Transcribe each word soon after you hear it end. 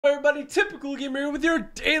Everybody, Typical Gamer here with your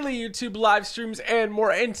daily YouTube live streams and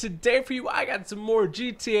more. And today for you, I got some more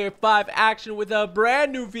GTA 5 action with a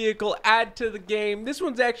brand new vehicle added to the game. This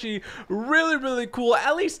one's actually really cool,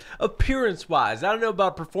 at least appearance wise. I don't know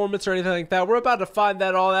about performance or anything like that. We're about to find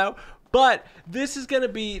that all out. But this is going to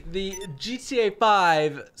be the GTA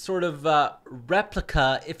 5 sort of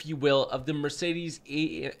replica, if you will, of the Mercedes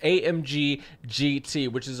AMG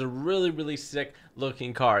GT, which is a really sick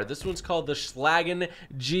looking car. This one's called the Schlagen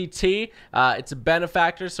GT. It's a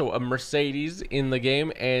benefactor, so a Mercedes in the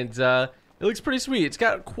game, and it looks pretty sweet. It's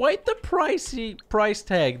got quite the price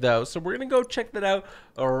tag though, so we're gonna go check that out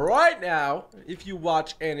right now. If you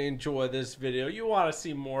watch and enjoy this video, you want to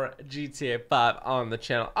see more GTA 5 on the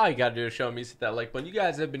channel, all you gotta do is show me, hit that like button. You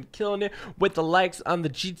guys have been killing it with the likes on the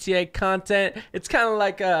GTA content. It's kind of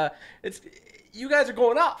like you guys are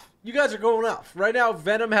going off. You guys are going off right now.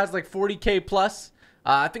 Venom has like 40k plus.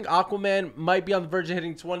 I think Aquaman might be on the verge of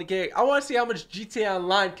hitting 20k. I want to see how much GTA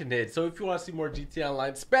Online can hit. So if you want to see more GTA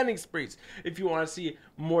Online spending sprees, if you want to see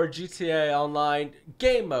more GTA Online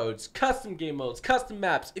game modes, custom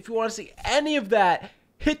maps, if you want to see any of that,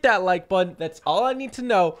 hit that like button. That's all I need to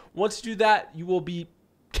know. Once you do that, you will be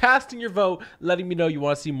casting your vote, letting me know you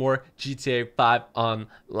want to see more GTA 5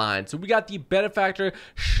 online. So we got the benefactor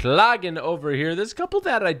Schlagen over here. There's a couple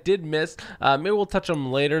that I did miss. Maybe we'll touch on them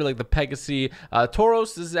later, like the Pegasi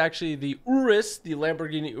Toros. This is actually the Urus, the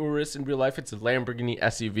Lamborghini Urus. In real life, it's a Lamborghini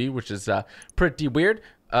SUV, which is pretty weird.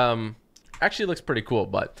 Actually looks pretty cool,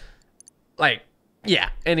 but like,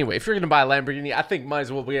 yeah, anyway, if you're gonna buy a Lamborghini, I think might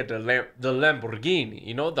as well get the Lamborghini,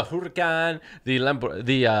 you know, the Huracan, the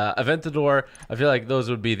Aventador. I feel like those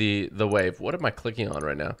would be the wave. What am I clicking on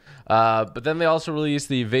right now? But then they also released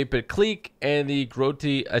the Vapid Clique and the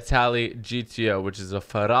Grotti Itali GTO, which is a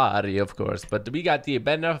Ferrari, of course. But we got the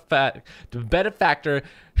benefactor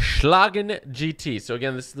Schlagen GT. So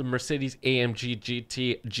again, this is the Mercedes AMG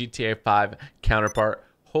GT GTA 5 counterpart.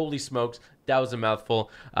 Holy smokes, that was a mouthful.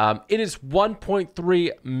 It is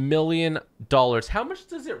 $1.3 million. How much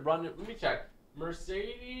does it run? Let me check.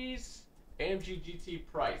 Mercedes AMG GT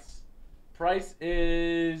price. Price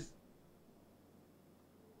is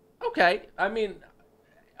okay. I mean,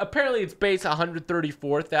 apparently it's base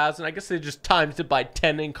 134,000. I guess they just times it by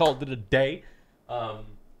 10 and called it a day.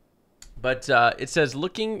 But it says,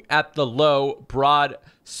 looking at the low, broad,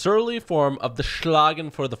 surly form of the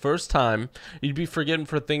Schlagen for the first time, you'd be forgiven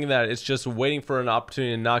for thinking that it's just waiting for an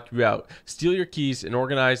opportunity to knock you out, steal your keys, and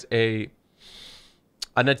organize an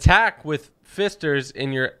attack with fisters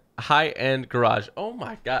in your high-end garage. Oh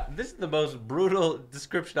my god, this is the most brutal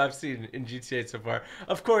description I've seen in GTA so far.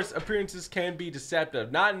 Of course, appearances can be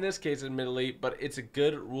deceptive. Not in this case, admittedly, but it's a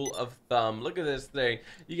good rule of thumb. Look at this thing.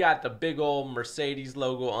 You got the big old Mercedes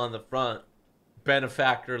logo on the front.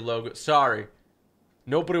 Benefactor logo. Sorry.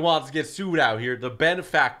 Nobody wants to get sued out here. The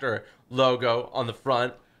benefactor logo on the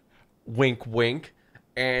front. Wink, wink.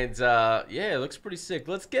 And yeah, it looks pretty sick.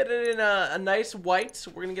 Let's get it in a nice white.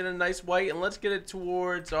 So we're gonna get a nice white, and let's get it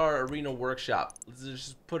towards our arena workshop. Let's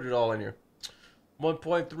just put it all in here.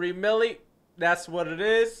 1.3 milli. That's what it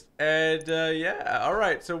is. And yeah, all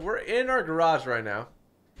right. So we're in our garage right now.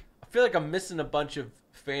 I feel like I'm missing a bunch of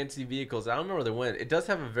fancy vehicles. I don't know where they went. It does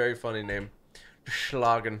have a very funny name.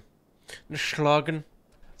 Schlagen. Schlagen.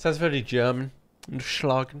 Sounds very German.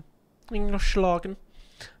 Schlagen. Schlagen.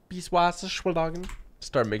 Biswasser Schlagen.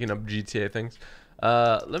 Start making up GTA things.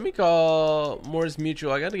 Let me call Moore's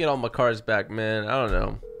Mutual. I got to get all my cars back, man. I don't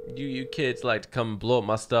know. You kids like to come blow up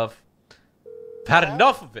my stuff. I've had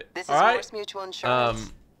enough of it. This all is right. Moore's Mutual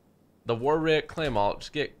Insurance. The War Rig claim all.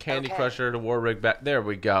 Just get Candy Crusher, the War Rig back. There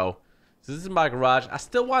we go. So this is my garage. I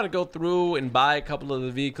still want to go through and buy a couple of the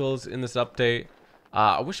vehicles in this update.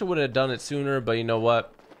 I wish I would have done it sooner, but you know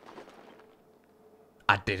what?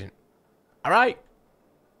 I didn't. All right.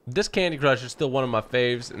 This Candy Crush is still one of my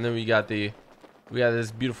faves, and then we got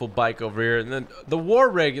this beautiful bike over here, and then the War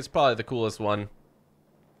Rig is probably the coolest one.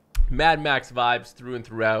 Mad Max vibes through and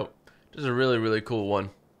throughout. Just a really cool one.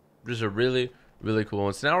 Just a really cool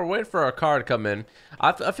one. So now we're waiting for our car to come in.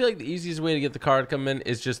 I feel like the easiest way to get the car to come in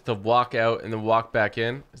is just to walk out and then walk back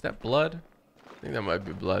in. Is that blood? I think that might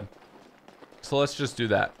be blood. So let's just do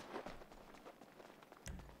that.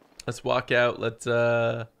 Let's walk out. Let's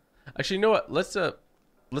actually, you know what?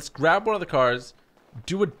 Let's grab one of the cars,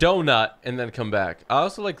 do a donut, and then come back. I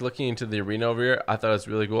also like looking into the arena over here. I thought it was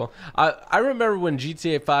really cool. I remember when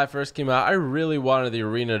GTA 5 first came out, I really wanted the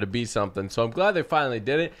arena to be something. So I'm glad they finally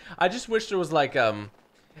did it. I just wish there was like,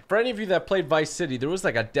 for any of you that played Vice City, there was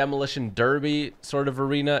like a demolition derby sort of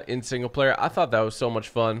arena in single player. I thought that was so much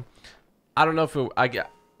fun. I don't know if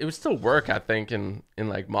it would still work, I think, in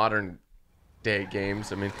like modern day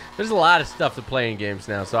games. I mean, there's a lot of stuff to play in games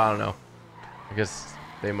now, so I don't know. I guess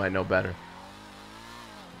they might know better.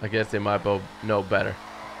 I guess they might both know better.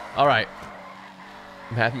 All right.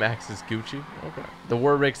 Mad Max is Gucci. Okay. The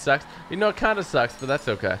war rig sucks. You know, it kind of sucks, but that's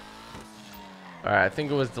okay. All right, I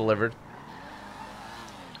think it was delivered.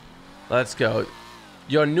 Let's go.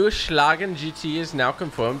 Your new Schlagen GT is now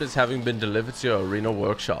confirmed as having been delivered to your arena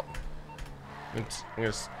workshop. I'm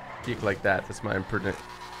gonna speak like that. That's my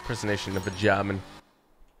impersonation of a German.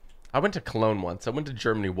 I went to Cologne once. I went to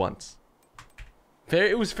Germany once.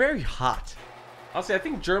 It was very hot. Honestly, I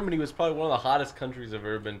think Germany was probably one of the hottest countries I've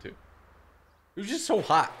ever been to. It was just so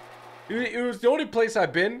hot. It was the only place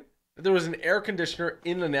I've been that there was an air conditioner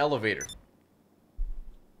in an elevator.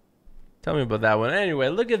 Tell me about that one. Anyway,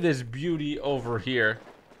 look at this beauty over here.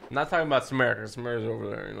 I'm not talking about Samara. Samara's over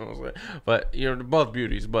there, you know what I'm saying? But you're both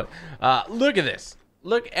beauties. But look at this.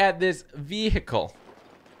 Look at this vehicle.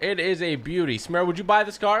 It is a beauty. Samara, would you buy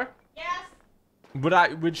this car?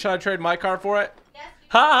 Yes. Should I trade my car for it? Yes.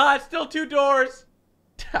 Ha! It's still 2 doors.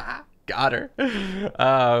 Got her.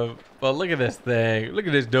 But look at this thing. Look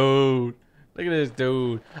at this dude. Look at this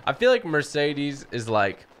dude. I feel like Mercedes is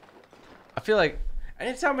like. I feel like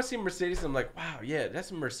anytime I see Mercedes, I'm like, wow, yeah, that's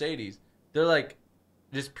a Mercedes. They're like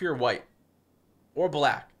just pure white or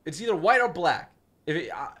black. It's either white or black.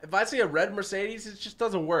 If I see a red Mercedes, it just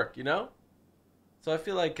doesn't work, you know. So I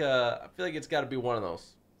feel like it's got to be one of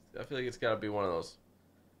those. I feel like it's got to be one of those.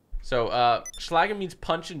 So Schlagen means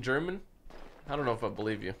punch in German. I don't know if I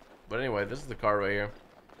believe you, but anyway, this is the car right here.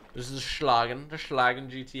 This is the Schlagen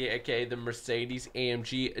GT, aka the Mercedes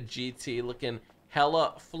AMG GT, looking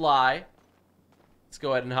hella fly. Let's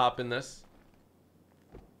go ahead and hop in this.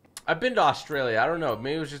 I've been to Australia. I don't know.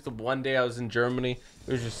 Maybe it was just the one day I was in Germany.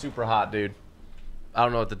 It was just super hot, dude. I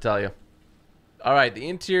don't know what to tell you. All right, the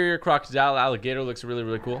interior crocodile alligator looks really,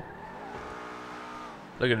 really cool.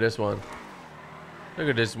 Look at this one. Look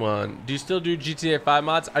at this one. Do you still do GTA 5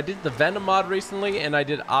 mods? I did the Venom mod recently, and I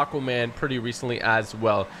did Aquaman pretty recently as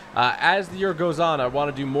well. As the year goes on, I want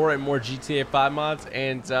to do more and more GTA 5 mods,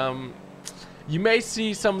 and you may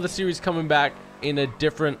see some of the series coming back in a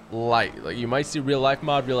different light. Like you might see real life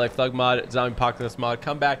mod, real life thug mod, zombie apocalypse mod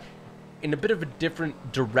come back in a bit of a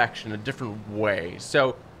different direction, a different way.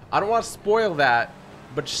 So I don't want to spoil that,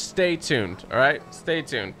 but just stay tuned. All right, stay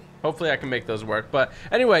tuned. Hopefully I can make those work. But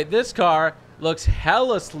anyway, this car looks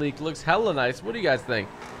hella sleek, looks hella nice. What do you guys think?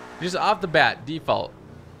 Just off the bat, default,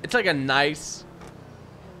 it's like a nice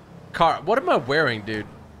car. What am I wearing, dude?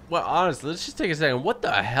 Well, honestly, let's just take a second. What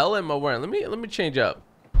the hell am I wearing? Let me change up.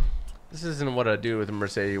 This isn't what I do with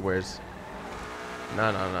Mercedes wears.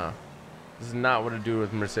 No. This is not what I do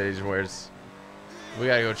with Mercedes wears. We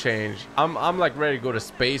gotta go change. I'm like ready to go to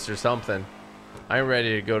space or something. I'm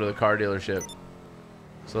ready to go to the car dealership.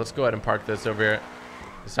 So let's go ahead and park this over here.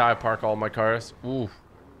 This is how I park all my cars. Ooh.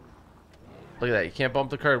 Look at that. You can't bump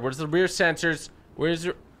the curb. Where's the rear sensors? Where's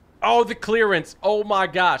your... Oh, the clearance. Oh my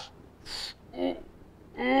gosh. Ooh.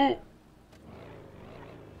 I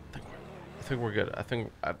think we're good. I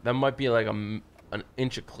think that might be like an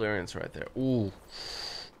inch of clearance right there. Ooh.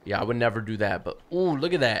 Yeah, I would never do that, but ooh,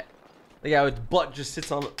 look at that. Look how his butt just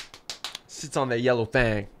sits on that yellow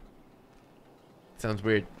thing. Sounds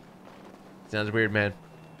weird. Sounds weird, man.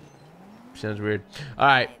 Sounds weird. All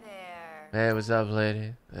right. Hey, what's up,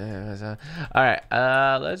 lady? Hey, what's up? All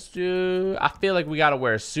right. Let's do. I feel like we gotta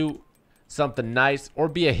wear a suit, something nice, or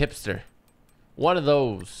be a hipster. One of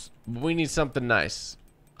those. We need something nice.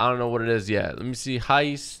 I don't know what it is yet. Let me see.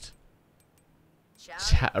 Heist.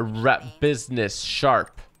 Rep business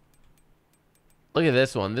sharp. Look at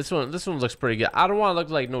this one. This one looks pretty good. I don't want to look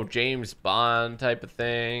like no James Bond type of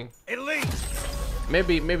thing. Elite.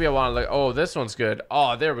 Maybe I want to look. Oh, this one's good.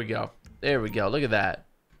 Oh, there we go. There we go. Look at that.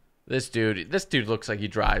 This dude looks like he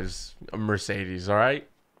drives a Mercedes. All right.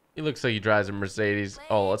 He looks like he drives a Mercedes.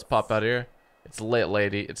 Oh, let's pop out here. It's lit,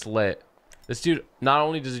 lady. It's lit. This dude, not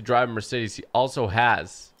only does he drive a Mercedes, he also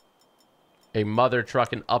has a mother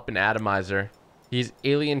truck and up and atomizer. He's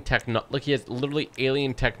alien techno. Look, he has literally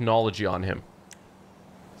alien technology on him.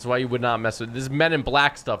 That's why you would not mess with this. Is Men in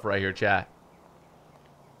Black stuff right here, chat.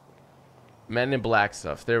 Men in Black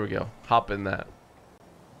stuff. There we go. Hop in that.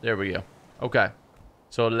 There we go. Okay.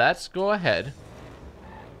 So let's go ahead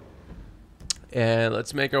and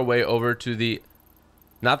let's make our way over to the,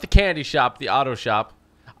 not the candy shop, the auto shop.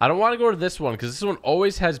 I don't want to go to this one because this one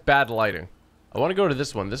always has bad lighting. I want to go to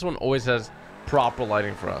this one. This one always has proper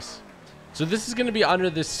lighting for us. So this is going to be under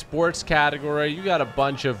this sports category. You got a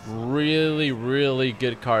bunch of really, really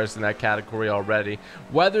good cars in that category already.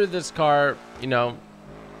 Whether this car, you know,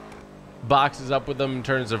 boxes up with them in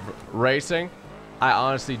terms of racing, I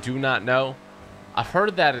honestly do not know. I've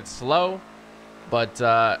heard that it's slow, but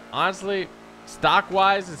honestly,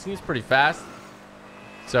 stock-wise, it seems pretty fast.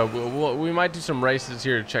 So we might do some races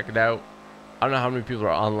here to check it out. I don't know how many people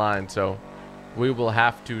are online, so we will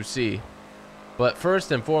have to see. But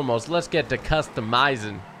first and foremost, let's get to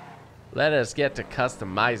customizing. Let us get to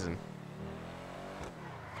customizing.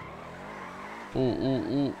 Ooh,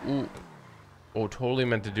 ooh, ooh, ooh. Oh, totally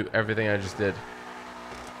meant to do everything I just did.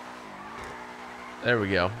 There we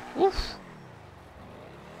go. Oof.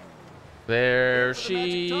 There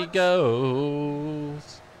she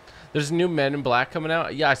goes. There's a new Men in Black coming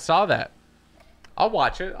out. Yeah, I saw that. I'll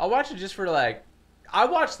watch it. I'll watch it just for like... I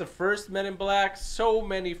watched the first Men in Black so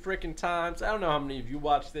many freaking times. I don't know how many of you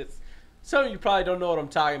watched this. Some of you probably don't know what I'm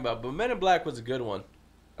talking about, but Men in Black was a good one.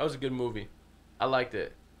 That was a good movie. I liked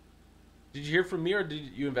it. Did you hear from me or did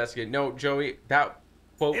you investigate? No, Joey, that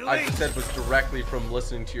quote I just said was directly from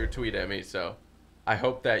listening to your tweet at me, so I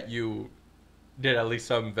hope that you did at least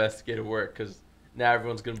some investigative work, because now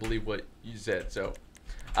everyone's going to believe what you said. So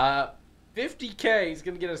 50K is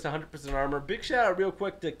going to get us 100% armor. Big shout out real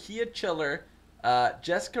quick to Kia Chiller,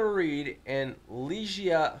 Jessica Reed, and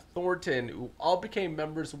Legia Thornton, who all became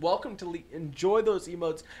members. Welcome to enjoy those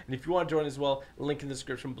emotes, and if you want to join as well, link in the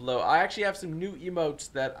description below. I actually have some new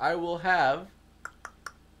emotes that I will have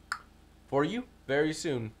for you very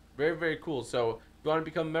soon. Very, very cool. So if you want to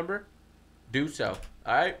become a member, do so.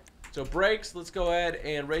 All right. So brakes, let's go ahead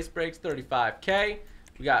and race brakes, 35K.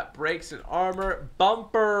 We got brakes and armor,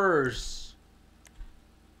 bumpers.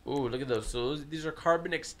 Ooh, look at those. So these are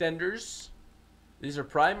carbon extenders. These are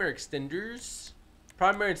primary extenders.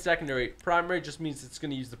 Primary and secondary. Primary just means it's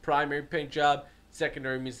going to use the primary paint job.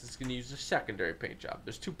 Secondary means it's going to use the secondary paint job.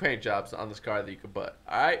 There's 2 paint jobs on this car that you could put.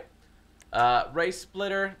 Alright. Race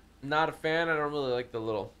splitter. Not a fan. I don't really like the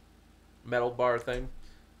little metal bar thing.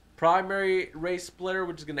 Primary race splitter,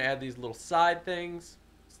 which is going to add these little side things.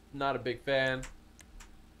 Not a big fan.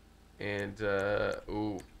 And,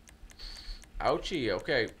 ooh. Ouchie.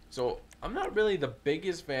 Okay. So I'm not really the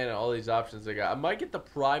biggest fan of all these options they got. I might get the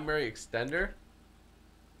primary extender.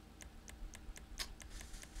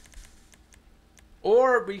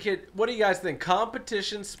 Or we could, what do you guys think?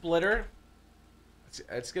 Competition splitter.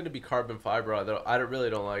 It's going to be carbon fiber. I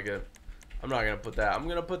really don't like it. I'm not going to put that. I'm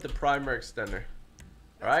going to put the primary extender.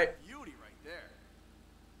 Alright. Beauty right there.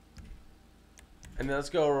 And then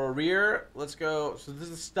let's go rear. Let's go. So this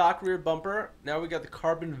is stock rear bumper. Now we got the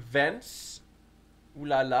carbon vents. Ooh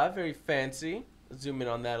la la, very fancy. Let's zoom in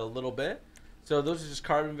on that a little bit. So those are just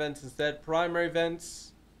carbon vents instead. Primary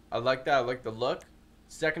vents. I like that. I like the look.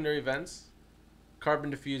 Secondary vents.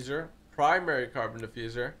 Carbon diffuser. Primary carbon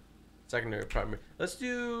diffuser. Secondary primary. Let's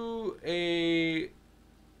do a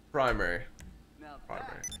primary.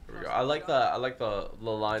 Primary. There we go. I like the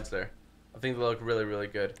lines there. I think they look really, really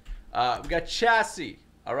good. We got chassis.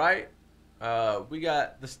 All right. We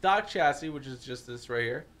got the stock chassis, which is just this right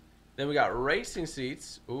here. Then we got racing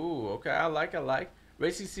seats. Ooh, okay. I like.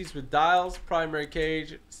 Racing seats with dials, primary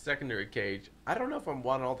cage, secondary cage. I don't know if I'm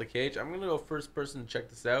wanting all the cage. I'm gonna go first person to check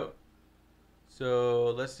this out.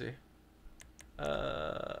 So let's see.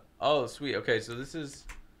 Oh, sweet. Okay, so this is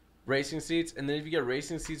racing seats, and then if you get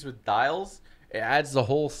racing seats with dials, it adds the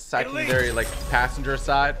whole secondary like passenger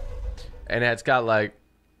side, and it's got like,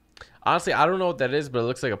 honestly I don't know what that is, but it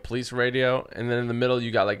looks like a police radio. And then in the middle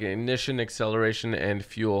you got like ignition, acceleration, and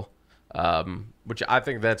fuel, which I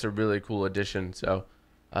think that's a really cool addition. So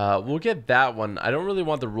we'll get that one. I don't really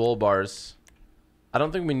want the roll bars. I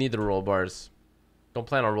don't think we need the roll bars. Don't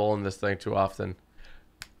plan on rolling this thing too often.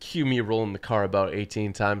 Cue me rolling the car about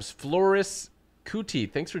 18 times. Floris Kuti,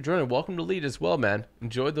 thanks for joining. Welcome to lead as well, man.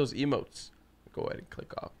 Enjoy those emotes. Go ahead and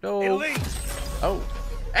click off. No. Elite. Oh,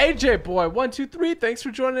 AJ boy 123, thanks for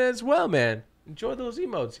joining as well, man. Enjoy those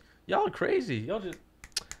emotes. Y'all are crazy. Y'all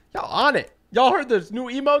on it. Y'all heard those new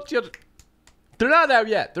emotes? They're not out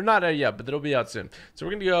yet. They're not out yet, but they'll be out soon. So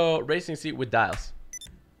we're gonna go racing seat with dials.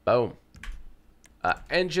 Boom.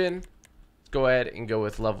 Engine. Let's go ahead and go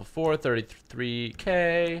with level 4,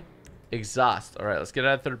 33K. Exhaust. All right, let's get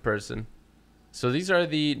out of third person. So these are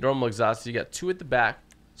the normal exhausts. You got 2 at the back.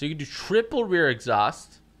 So you can do triple rear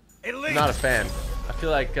exhaust. I'm not a fan. I feel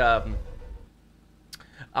like, I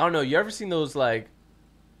don't know. You ever seen those, like,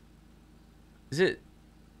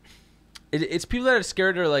 it's people that are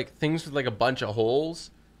scared of, like, things with, like, a bunch of holes.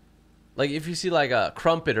 Like, if you see, like, a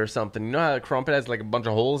crumpet or something. You know how a crumpet has, like, a bunch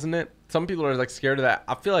of holes in it? Some people are, like, scared of that.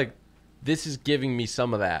 I feel like this is giving me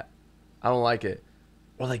some of that. I don't like it.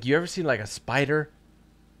 Or, like, you ever seen, like, a spider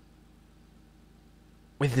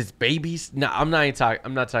with his babies? No, I'm not talking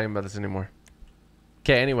about this anymore.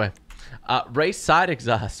 Okay, anyway. Race side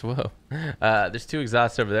exhaust. Whoa. There's 2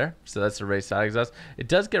 exhausts over there. So that's the race side exhaust. It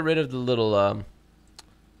does get rid of the little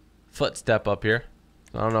footstep up here.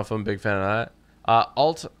 I don't know if I'm a big fan of that.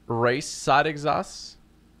 Alt race side exhaust.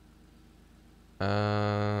 What?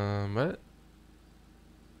 I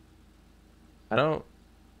don't.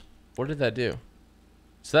 What did that do?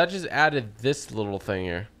 So that just added this little thing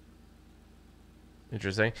here.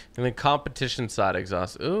 Interesting. And then competition side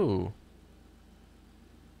exhaust. Ooh.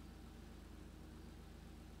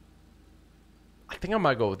 I think I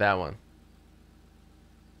might go with that one.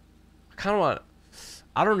 I kind of want.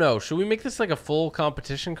 I don't know. Should we make this like a full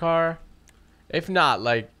competition car? If not,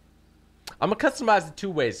 like, I'm gonna customize it 2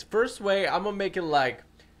 ways. First way, I'm gonna make it like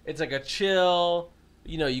it's like a chill.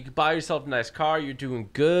 You know, you can buy yourself a nice car. You're doing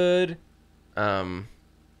good. I'm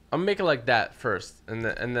gonna make it like that first, and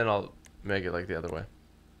then I'll make it like the other way.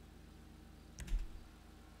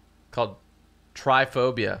 Called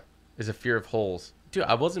triphobia is a fear of holes. Dude,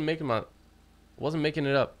 I wasn't making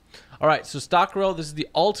it up. All right, so stock grill. This is the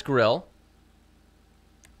alt grill.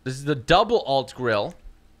 This is the double alt grill.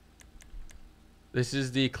 This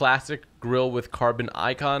is the classic grill with carbon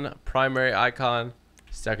icon, primary icon,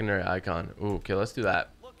 secondary icon. Ooh, okay, let's do that.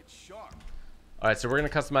 All right, so we're gonna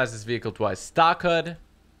customize this vehicle twice. Stock hood,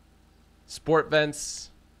 sport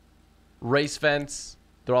vents, race vents.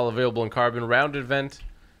 They're all available in carbon. Rounded vent.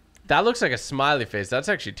 That looks like a smiley face. That's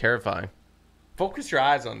actually terrifying. Focus your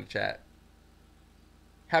eyes on the chat.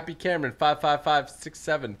 Happy Cameron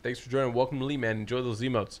 55567. Thanks for joining. Welcome to Lee, man. Enjoy those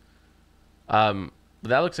emotes. But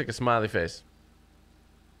that looks like a smiley face.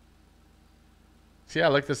 See, I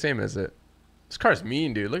look the same as it. This car's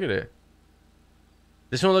mean, dude. Look at it.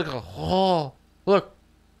 This one looks like, oh, look.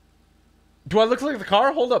 Do I look like the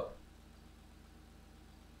car? Hold up.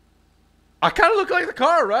 I kind of look like the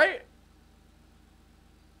car, right?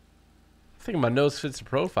 I think my nose fits the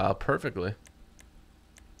profile perfectly.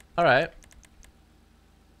 All right.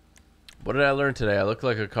 What did I learn today? I look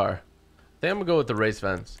like a car. I think I'm gonna go with the race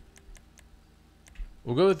vents.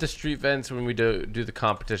 We'll go with the street vents when we do the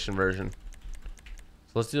competition version.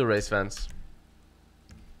 So let's do the race vents.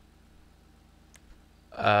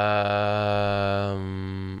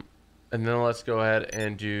 And then let's go ahead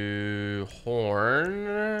and do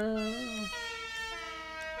horn.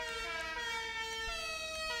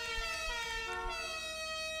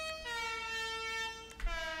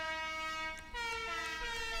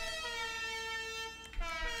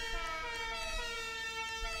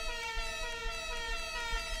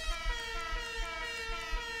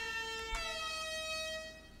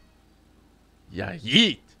 Yeah,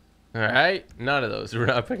 yeet. All right, none of those. We're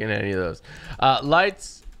not picking any of those.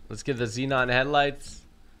 Lights. Let's get the xenon headlights.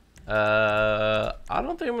 I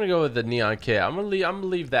don't think I'm gonna go with the neon kit. I'm gonna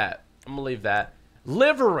leave that.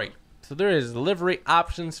 Livery. So there is livery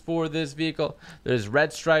options for this vehicle. There's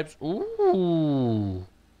red stripes. Ooh.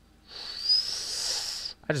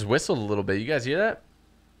 I just whistled a little bit. You guys hear that?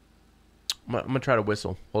 I'm gonna try to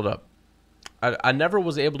whistle. Hold up. I never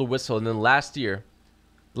was able to whistle, and then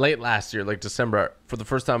late last year, like December, for the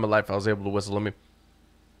first time in my life, I was able to whistle. Let me.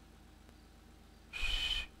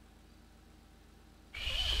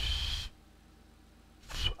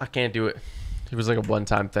 I can't do it. It was like a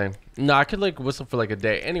one-time thing. No, I could like whistle for like a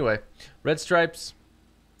day. Anyway, red stripes.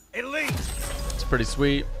 Elite. It's pretty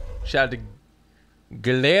sweet. Shout out to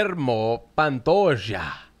Guillermo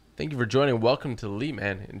Pantoja. Thank you for joining. Welcome to the Elite,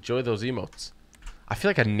 man. Enjoy those emotes. I feel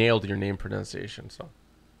like I nailed your name pronunciation, so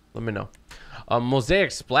let me know.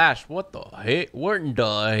 Mosaic splash. What the heck? What the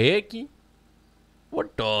hecky?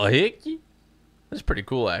 What the hecky? That's pretty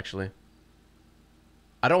cool, actually.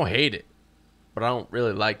 I don't hate it, but I don't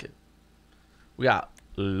really like it. We got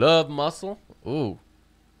love muscle. Ooh.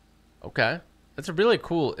 Okay. That's a really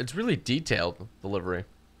cool. It's really detailed delivery.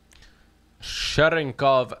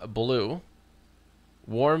 Sharenkov blue.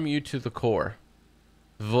 Warm you to the core.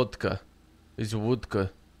 Vodka. Is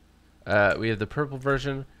vodka. We have the purple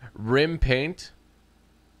version. Rim paint.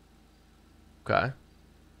 Okay.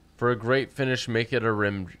 For a great finish, make it a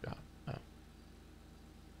rim job. Oh.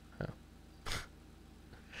 Oh.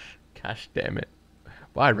 Gosh damn it.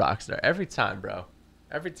 Why Rockstar? Every time, bro.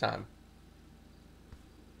 Every time.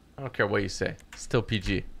 I don't care what you say. Still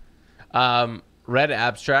PG. Red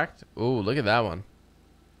abstract. Ooh, look at that one.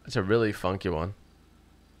 That's a really funky one.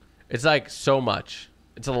 It's like so much.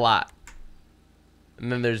 It's a lot.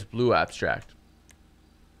 And then there's blue abstract.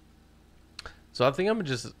 So I think I'm gonna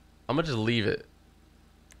just leave it.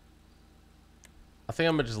 I think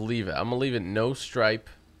I'm gonna just leave it. I'm gonna leave it no stripe.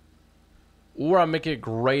 Or I'll make it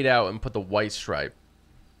grayed out and put the white stripe.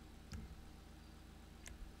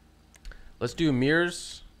 Let's do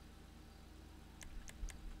mirrors.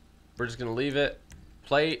 We're just gonna leave it.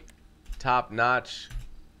 Plate, top notch.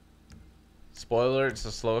 Spoiler, it's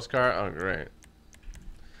the slowest car. Oh, great.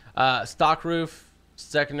 Stock roof,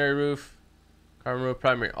 secondary roof, carbon roof,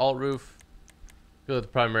 primary alt roof. Go with the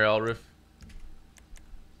primary alt roof.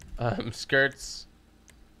 Skirts.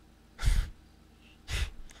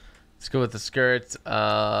 Let's go with the skirts.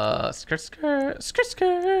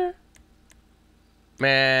 Skirt.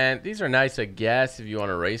 Man, these are nice, I guess, if you want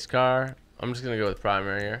a race car. I'm just gonna go with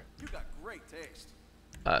primary here. You got great taste.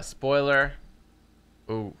 Spoiler.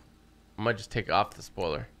 Ooh, I might just take off the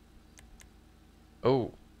spoiler.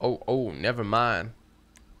 Oh, never mind.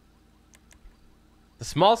 The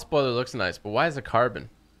small spoiler looks nice, but why is it carbon?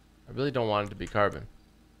 I really don't want it to be carbon.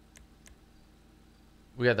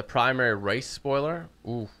 We got the primary race spoiler.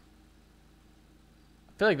 Ooh.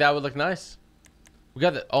 I feel like that would look nice. We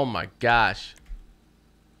got the, oh my gosh.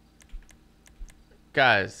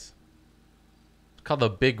 Guys. It's called the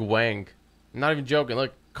Big Wang. I'm not even joking.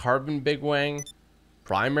 Look, carbon Big Wang,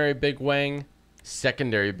 primary Big Wang,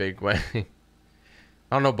 secondary Big Wang. I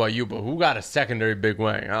don't know about you, but who got a secondary Big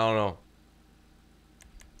Wang? I don't know.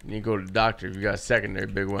 You need to go to the doctor if you got a secondary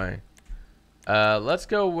Big Wang. Let's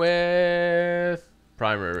go with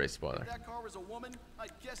primary race spoiler. If that car was a woman,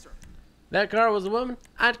 I'd kiss her. That car was a woman,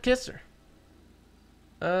 I'd kiss her.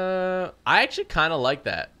 I actually kind of like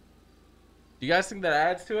that. Do you guys think that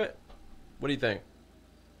adds to it? What do you think?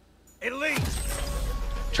 Elite.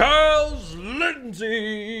 Charles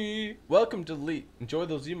Lindsay. Welcome to Elite. Enjoy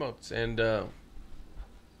those emotes and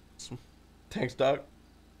thanks, dog.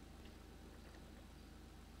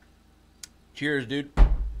 Cheers, dude.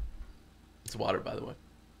 It's water, by the way.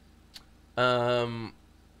 Kind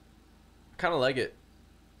of like it.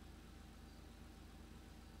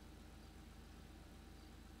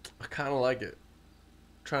 I kind of like it.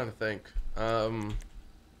 I'm trying to think.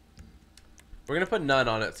 We're gonna put none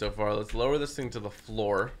on it so far. Let's lower this thing to the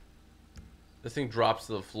floor. This thing drops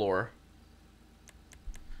to the floor.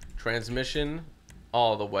 Transmission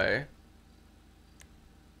all the way.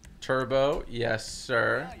 Turbo, yes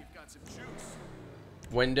sir. Now you've got some juice.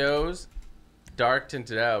 Windows, dark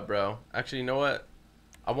tinted out, bro. Actually, you know what?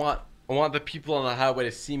 I want the people on the highway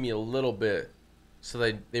to see me a little bit, so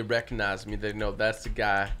they recognize me. They know that's the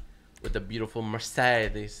guy with the beautiful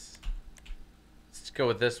Mercedes. Let's go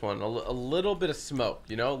with this one. A little bit of smoke,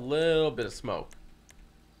 you know, a little bit of smoke.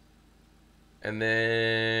 And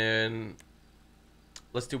then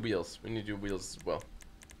let's do wheels. We need to do wheels as well.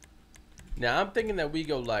 Now I'm thinking that we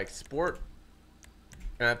go like sport,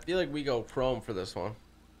 and I feel like we go chrome for this one.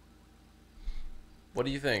 What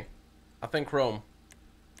do you think? I think chrome.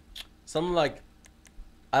 Something like,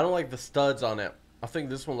 I don't like the studs on it. I think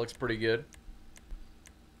this one looks pretty good.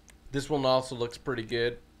 This one also looks pretty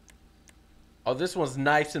good. Oh, this one's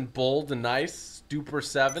nice and bold and nice. Duper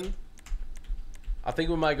 7. I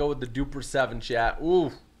think we might go with the Duper 7, chat.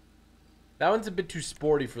 Ooh. That one's a bit too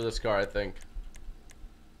sporty for this car, I think.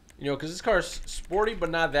 You know, because this car is sporty,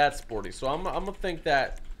 but not that sporty. So I'm going to think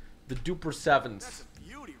that the Duper 7s. That's a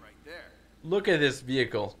beauty right there. Look at this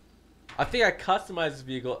vehicle. I think I customized this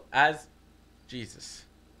vehicle as Jesus.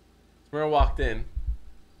 Samara walked in.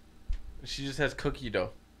 And she just has cookie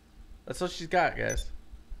dough. That's what she's got, guys.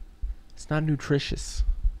 It's not nutritious.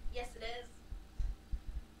 Yes, it is.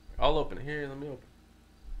 I'll open it. Here, let me open.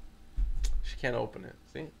 She can't open it.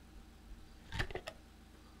 See?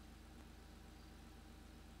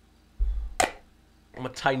 I'm gonna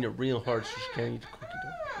tighten it real hard so she can't eat the cookie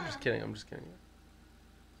dough. I'm just kidding. I'm just kidding.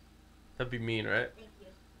 That'd be mean, right? Thank you.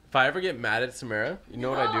 If I ever get mad at Samara, you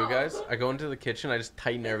know what I do, guys? I go into the kitchen. I just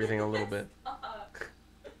tighten everything a little bit.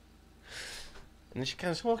 And then she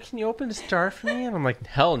kind of says, well, can you open this jar for me? And I'm like,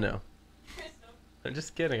 hell no. I'm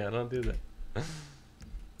just kidding. I don't do that.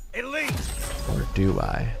 Elite. Or do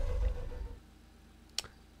I?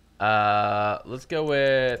 Let's go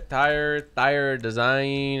with tire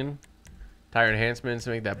design, tire enhancements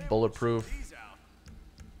to make that bulletproof.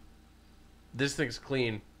 This thing's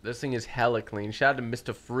clean. This thing is hella clean. Shout out to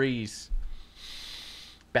Mr. Freeze.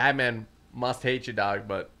 Batman must hate you, dog,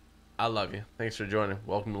 but I love you. Thanks for joining.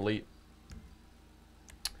 Welcome to Elite.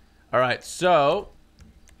 All right, so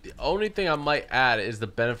the only thing I might add is the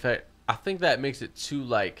benefit. I think that makes it too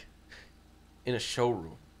like in a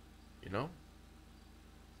showroom, you know?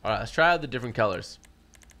 All right, let's try out the different colors.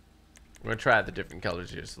 We're gonna try out the different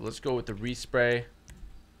colors here. So let's go with the respray.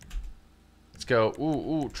 Let's go.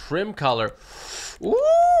 Ooh, trim color. Ooh.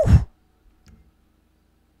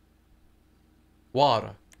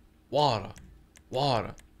 Water. Oh,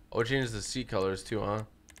 it changes the seat colors too, huh?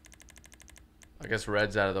 I guess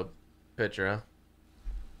red's out of the picture, huh?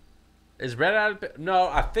 Is red out of... No,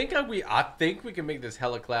 I think we can make this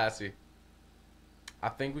hella classy. I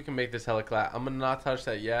think we can make this hella classy. I'm going to not touch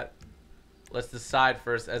that yet. Let's decide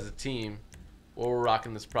first as a team what we're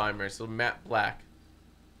rocking this primary. So matte black.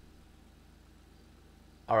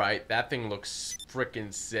 Alright, that thing looks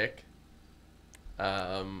freaking sick.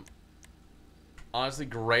 Honestly,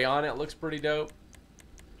 gray on it looks pretty dope.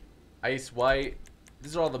 Ice white.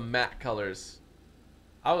 These are all the matte colors.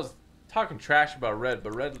 I was talking trash about red,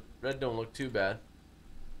 but red don't look too bad.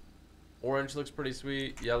 Orange looks pretty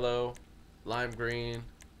sweet. Yellow, lime green.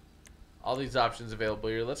 All these options available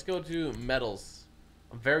here. Let's go to metals.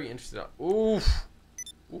 I'm very interested. Oof.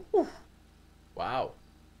 Oof. Wow.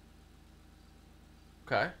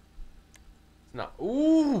 Okay. It's not.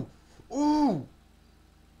 Ooh. Ooh.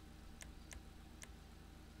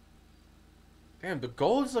 Damn, the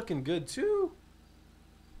gold's looking good too.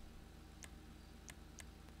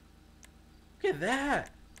 Look at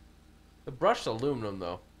that. The brushed aluminum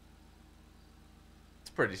though.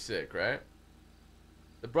 It's pretty sick, right?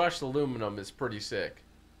 The brushed aluminum is pretty sick.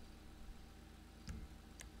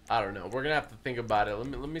 I don't know. We're gonna have to think about it.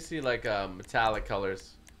 Let me see like metallic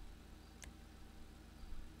colors.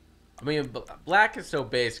 I mean, black is so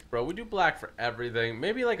basic, bro. We do black for everything.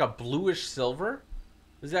 Maybe like a bluish silver.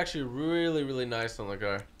 This is actually really, really nice on the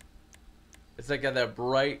car. It's like got that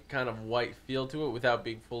bright kind of white feel to it without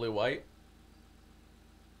being fully white.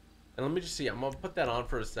 And let me just see. I'm gonna put that on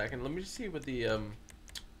for a second. Let me just see with the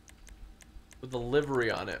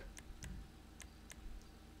livery on it.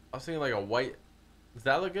 I was thinking like a white. Does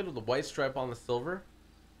that look good with the white stripe on the silver?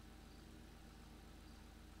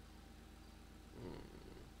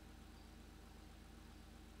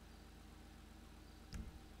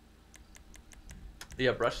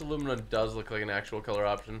 Yeah, brushed aluminum does look like an actual color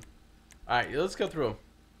option. Alright, let's go through them.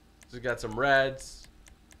 So we got some reds.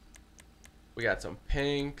 We got some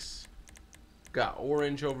pinks. Got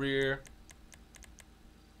orange over here.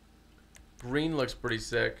 Green looks pretty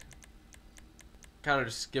sick. Kind of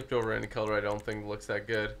just skipped over any color I don't think looks that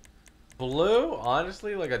good. Blue,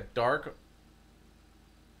 honestly, like a dark...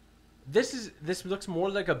 This looks more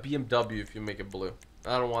like a BMW if you make it blue.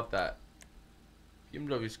 I don't want that.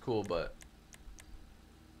 BMW's cool, but...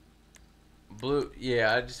 Blue,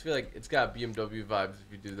 yeah, I just feel like it's got BMW vibes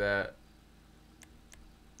if you do that.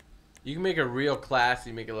 You can make it real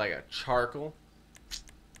classy, make it like a charcoal.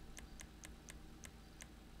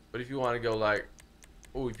 But if you want to go like,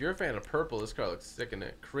 oh, if you're a fan of purple, this car looks sick in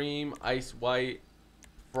it. Cream, ice white,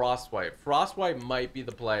 frost white. Frost white might be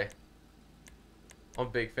the play. I'm a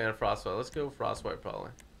big fan of frost white. Let's go frost white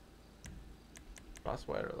probably. Frost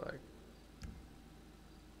white or like.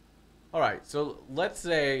 Alright, so let's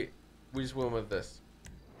say we just went with this.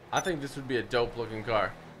 I think this would be a dope looking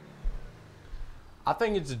car. I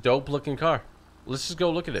think it's a dope looking car. Let's just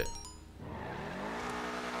go look at it.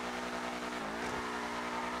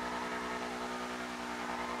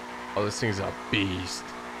 Oh, this thing's a beast.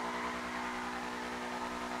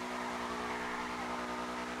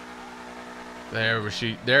 There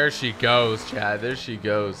she goes, Chad. There she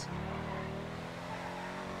goes.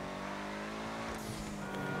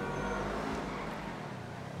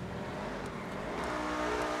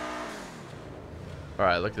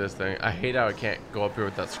 Alright, look at this thing. I hate how I can't go up here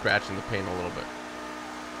without scratching the paint a little bit.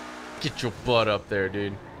 Get your butt up there,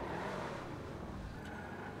 dude.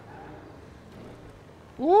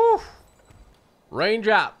 Woo!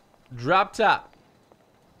 Raindrop. Drop top.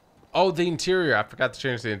 Oh, the interior. I forgot to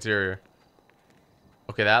change the interior.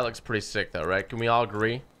 Okay, that looks pretty sick though, right? Can we all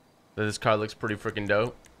agree that this car looks pretty freaking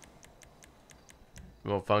dope?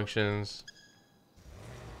 Remote functions.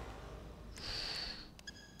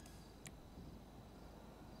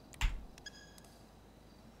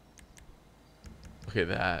 Look at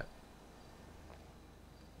that.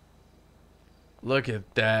 Look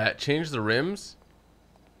at that. Change the rims?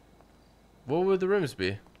 What would the rims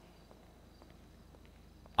be?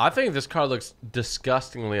 I think this car looks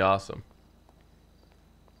disgustingly awesome.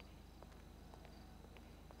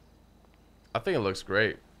 I think it looks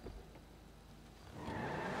great.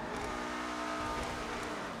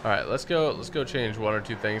 Alright, let's go change one or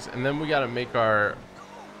two things. And then we gotta make our...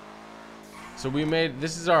 So we made...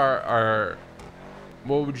 This is our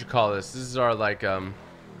what would you call this? This is our like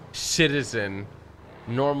citizen,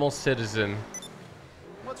 normal citizen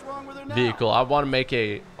What's wrong with her now? vehicle. I want to make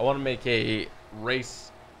a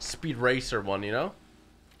race, speed racer one, you know?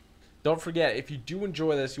 Don't forget, if you do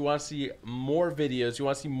enjoy this, you want to see more videos, you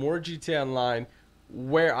want to see more GTA Online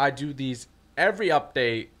where I do these every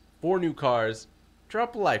update for new cars,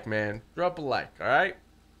 drop a like, man. Drop a like, all right?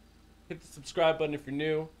 Hit the subscribe button if you're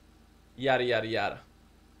new. Yada, yada, yada.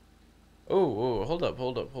 Oh, hold up.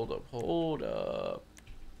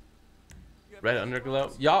 Red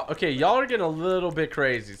underglow. Y'all, okay, y'all are getting a little bit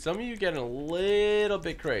crazy. Some of you getting a little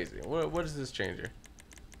bit crazy. What is this changer?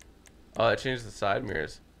 Oh, it changed the side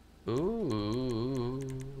mirrors. Ooh.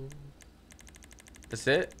 That's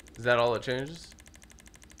it? Is that all it changes?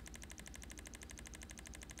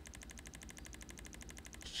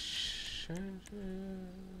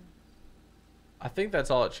 I think that's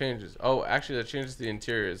all it changes. Oh, actually, that changes the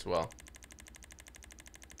interior as well.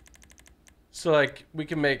 So, like, we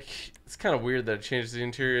can make... It's kind of weird that it changes the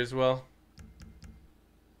interior as well.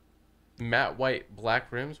 Matte white,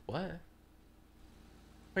 black rims? What?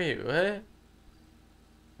 Wait, what? I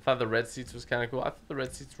thought the red seats was kind of cool. I thought the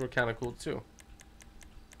red seats were kind of cool, too.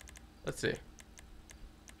 Let's see.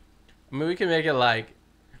 I mean, we can make it like...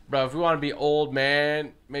 Bro, if we want to be old,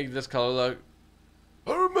 man, make this color look...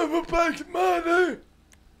 I remember back in my day,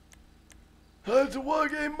 I had to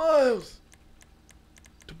walk 8 miles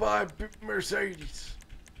to buy a big Mercedes.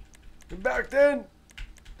 And back then,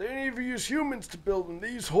 they didn't even use humans to build them.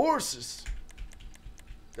 They used horses.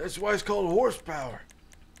 That's why it's called horsepower.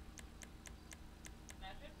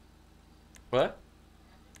 What?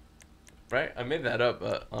 Right? I made that up,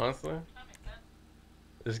 but honestly,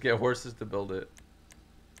 just get horses to build it.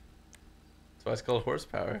 That's why it's called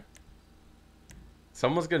horsepower.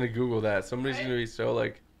 Someone's gonna Google that. Somebody's gonna be so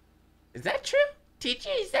like, is that true? TG,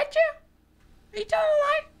 is that true? Are you telling a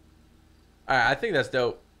lie? Alright, I think that's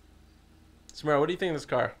dope. Samara, what do you think of this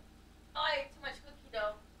car? Oh, I ate too much cookie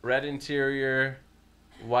dough. Red interior,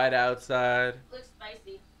 white outside. Looks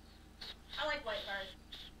spicy. I like white cars.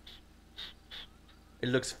 It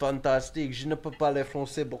looks fantastique. Je ne peux pas le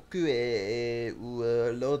français beaucoup et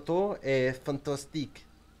l'auto est fantastique.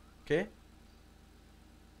 Okay?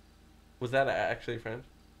 Was that actually French?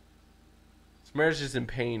 Samara's just in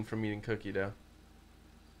pain from eating cookie dough.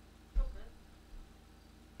 Okay.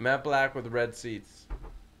 Matte black with red seats.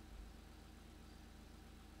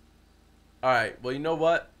 Alright, well, you know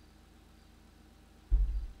what?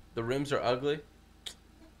 The rims are ugly.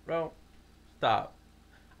 Bro, stop.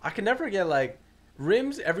 I can never get, like,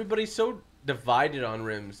 rims. Everybody's so divided on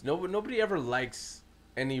rims. Nobody ever likes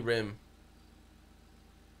any rim.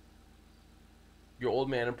 Your old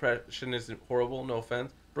man impression isn't horrible, no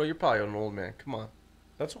offense. Bro, you're probably an old man. Come on.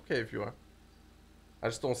 That's okay if you are. I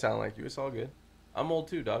just don't sound like you. It's all good. I'm old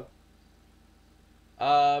too, dog.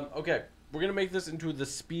 Okay. We're going to make this into the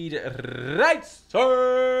Speed Racer. That's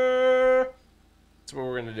what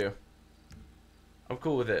we're going to do. I'm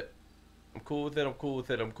cool with it. I'm cool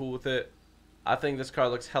with it. I think this car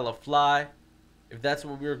looks hella fly. If that's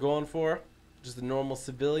what we were going for, just a normal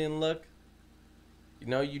civilian look. You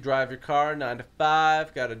know, you drive your car 9 to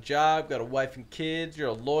 5, got a job, got a wife and kids, you're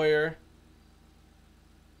a lawyer.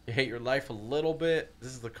 You hate your life a little bit.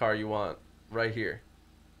 This is the car you want right here.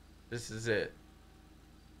 This is it.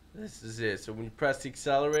 So when you press the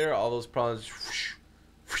accelerator, all those problems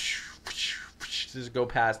just go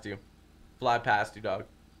past you. Fly past you, dog.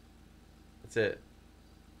 That's it.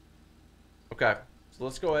 Okay, so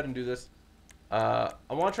let's go ahead and do this. I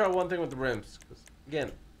want to try one thing with the rims. 'Cause,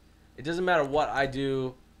 again, it doesn't matter what I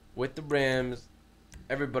do with the rims.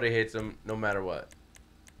 Everybody hates them no matter what.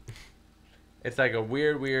 It's like a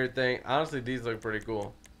weird thing. Honestly, these look pretty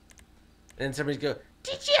cool. And somebody's go,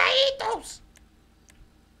 "Did you hate those?"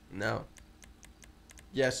 No.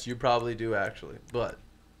 Yes, you probably do actually. But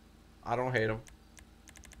I don't hate them.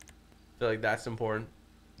 I feel like that's important.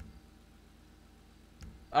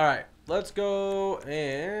 Alright, let's go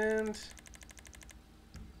and...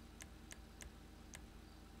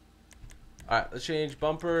 Alright, let's change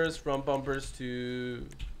bumpers, front bumpers to...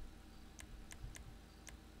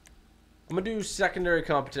 I'm gonna do secondary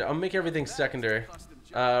competition. I'm gonna make everything secondary.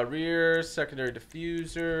 Rear, secondary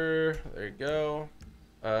diffuser. There you go.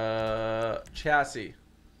 Chassis.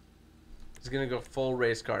 It's gonna go full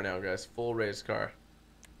race car now, guys. Full race car.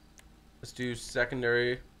 Let's do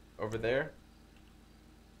secondary over there.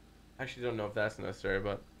 Actually, don't know if that's necessary,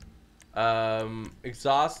 but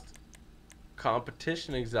exhaust,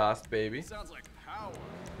 competition exhaust, baby. Sounds like power.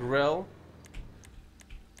 Grill.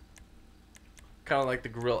 Kind of like the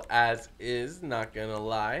grill as is, not gonna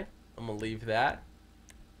lie. I'm gonna leave that.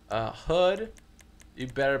 Hood. You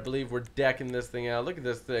better believe we're decking this thing out. Look at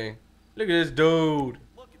this thing. Look at this dude.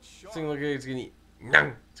 This thing looks like it's gonna eat.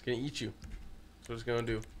 It's gonna eat you. That's what it's gonna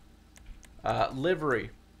do. Livery.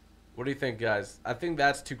 What do you think, guys? I think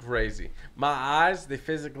that's too crazy. My eyes, they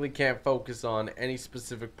physically can't focus on any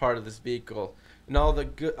specific part of this vehicle. And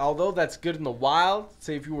although that's good in the wild,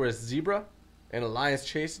 say if you were a zebra and a lion's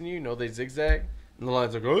chasing you, they zigzag, and the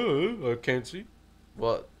lion's like, oh, I can't see.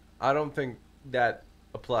 Well, I don't think that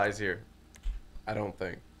applies here. I don't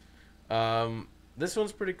think. This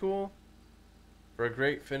one's pretty cool. For a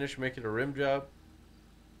great finish, make it a rim job.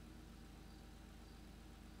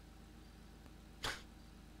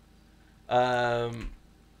 I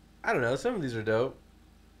don't know. Some of these are dope.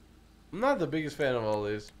 I'm not the biggest fan of all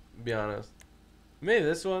these, to be honest. Maybe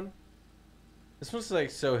this one. This one's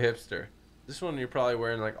like so hipster. This one you're probably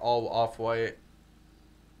wearing like all off-white.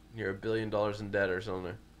 You're $1 billion in debt or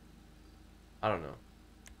something. I don't know.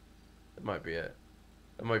 That might be it.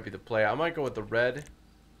 That might be the play. I might go with the red.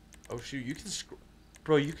 Oh shoot, you can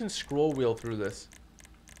bro, you can scroll wheel through this.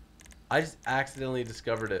 I just accidentally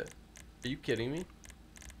discovered it. Are you kidding me?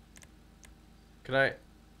 Can I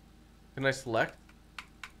select?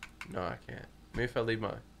 No, I can't. Maybe if I leave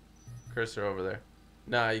my cursor over there.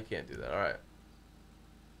 Nah, you can't do that. All right.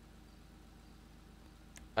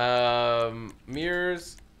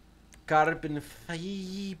 Mirrors, carbon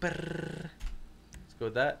fiber. Let's go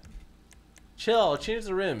with that. Chill. Change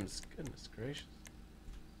the rims. Goodness gracious.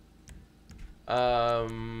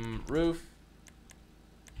 Roof.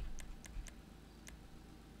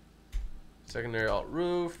 Secondary alt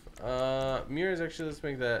roof. Mirrors. Actually, let's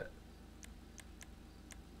make that.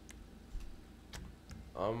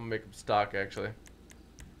 I'm gonna make them stock. Actually,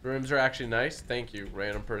 rims are actually nice. Thank you,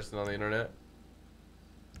 random person on the internet.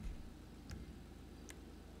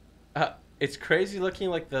 It's crazy looking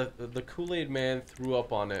like the Kool-Aid man threw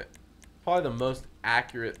up on it. Probably the most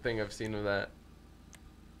accurate thing I've seen of that.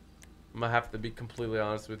 I'm gonna have to be completely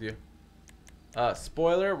honest with you.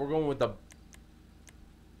 Spoiler, we're going with the...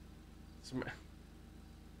 Samara,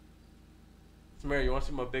 you want to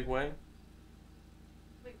see my big wang?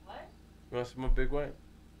 Wait, what? You want to see my big wang?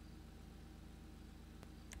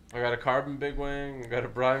 I got a carbon big wang. I got a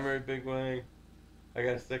primary big wang. I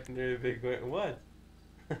got a secondary big wang. What?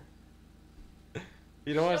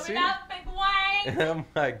 You don't want to see? Up, big wang! Oh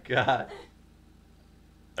my god.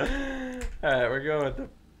 Alright, we're going with the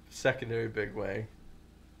secondary big wang.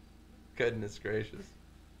 Goodness gracious.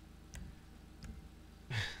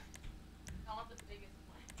 I want the biggest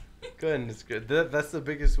wang. Goodness good. That's the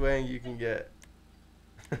biggest wang you can get.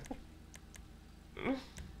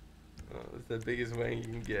 That's the biggest wang you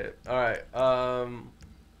can get. Alright,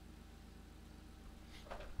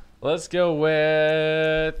 let's go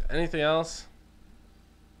with anything else?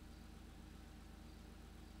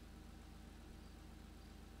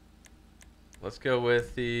 Let's go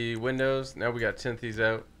with the windows. Now we got tint these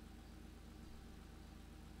out.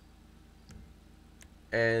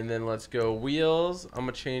 And then let's go wheels. I'm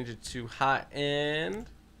gonna change it to high end.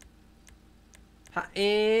 High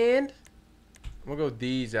end. I'm gonna go with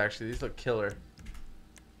these actually. These look killer.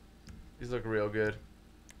 These look real good.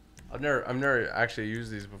 I've never actually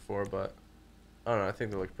used these before, but I don't know. I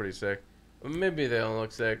think they look pretty sick. Maybe they don't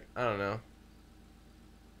look sick. I don't know.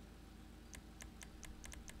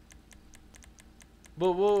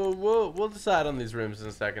 But we'll decide on these rims in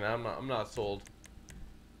a second. I'm not sold.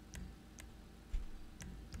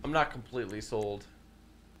 I'm not completely sold.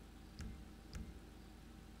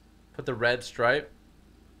 Put the red stripe.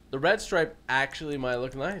 The red stripe actually might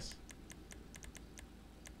look nice.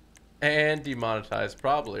 And demonetized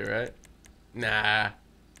probably, right? Nah.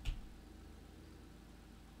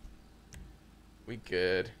 We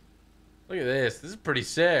good. Look at this. This is pretty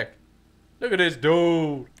sick. Look at this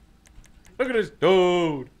dude. Look at this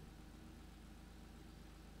dude.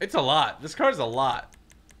 It's a lot. This car's a lot.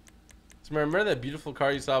 So remember that beautiful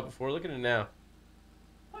car you saw before? Look at it now.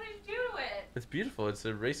 What did you do to it? It's beautiful. It's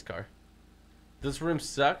a race car. Does rims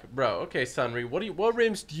suck? Bro, okay, Sunry. What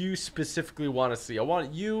rims do you specifically want to see? I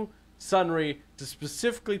want you, Sunry, to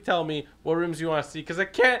specifically tell me what rims you want to see, because I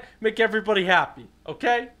can't make everybody happy,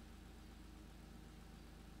 okay?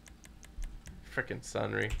 Frickin'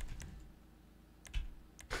 Sunry.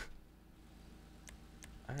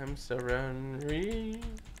 I'm so Sunry.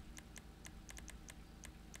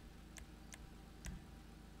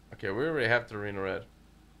 Okay, we already have the arena red.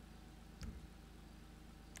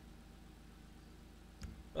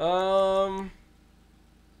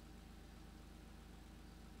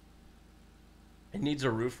 It needs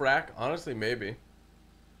a roof rack. Honestly, maybe.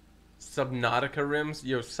 Subnautica rims.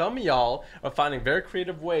 Yo, some of y'all are finding very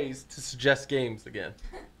creative ways to suggest games again.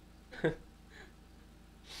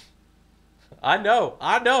 I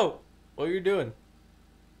know what you're doing.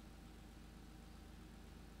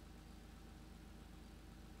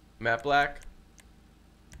 Matte black.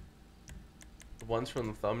 The ones from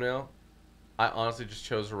the thumbnail. I honestly just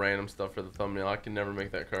chose random stuff for the thumbnail. I can never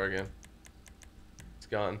make that car again. It's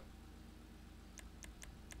gone.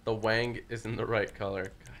 The wang isn't the right color.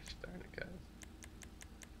 Gosh darn it,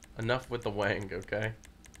 guys. Enough with the wang, okay?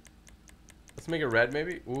 Let's make it red,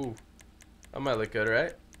 maybe? Ooh. That might look good,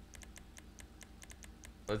 right?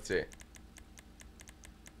 Let's see.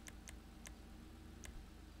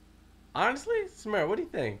 Honestly, Samara, what do you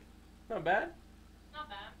think? Not bad. Not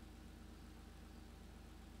bad.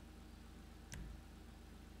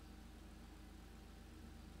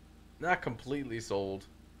 Not completely sold.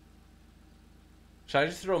 Should I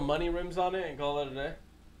just throw money rims on it and call it a day?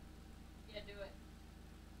 Yeah, do it.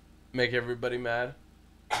 Make everybody mad?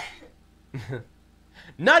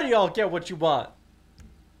 None of y'all get what you want.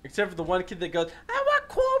 Except for the one kid that goes, I want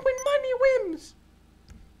corn with money rims.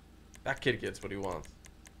 That kid gets what he wants.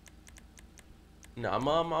 No, I'm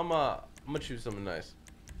gonna choose something nice.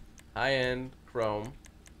 High-end, chrome,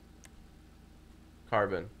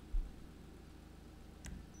 carbon.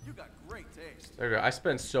 You got great taste. There we go. I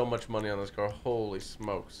spent so much money on this car. Holy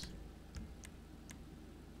smokes.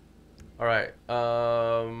 Alright.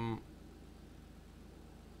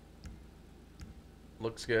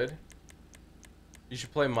 Looks good. You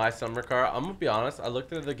should play my summer car. I'm gonna be honest. I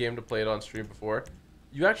looked at the game to play it on stream before.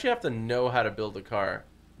 You actually have to know how to build a car.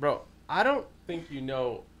 Bro, I don't think you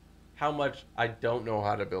know how much I don't know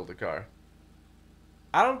how to build a car.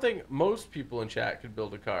 I don't think most people in chat could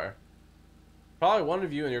build a car. Probably one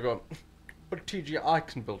of you and you're going, but TG, I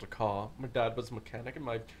can build a car. My dad was a mechanic and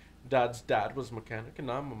my dad's dad was a mechanic and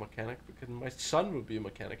I'm a mechanic because my son will be a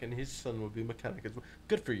mechanic and his son will be a mechanic as well.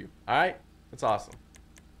 Good for you. Alright? That's awesome.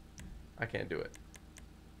 I can't do it.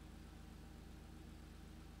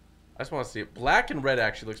 I just want to see it. Black and red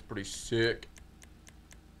actually looks pretty sick.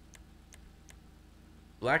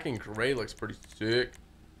 Black and gray looks pretty sick.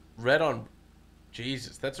 Red on...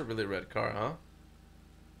 Jesus, that's a really red car, huh?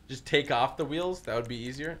 Just take off the wheels? That would be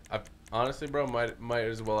easier? Honestly, bro, might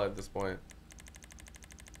as well at this point.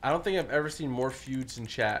 I don't think I've ever seen more feuds in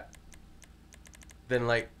chat than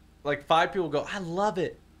like 5 people go, I love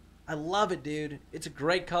it. I love it, dude. It's a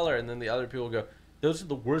great color. And then the other people go, those are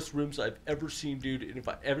the worst rims I've ever seen, dude. And if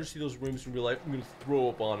I ever see those rims in real life, I'm going to throw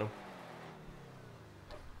up on them.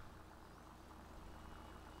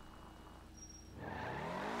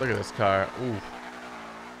 Look at this car. Ooh.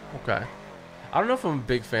 Okay. I don't know if I'm a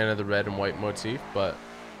big fan of the red and white motif, but,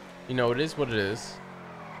 you know, it is what it is.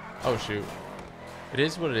 Oh, shoot. It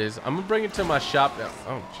is what it is. I'm going to bring it to my shop now.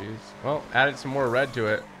 Oh, jeez. Well, added some more red to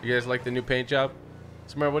it. You guys like the new paint job?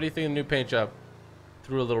 Samara, what do you think of the new paint job?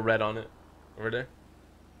 Threw a little red on it. Over there.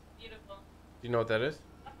 Beautiful. Do you know what that is?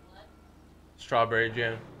 What? Strawberry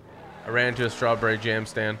jam. I ran into a strawberry jam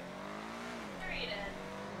stand. Sure you did.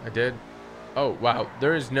 I did. Oh, wow.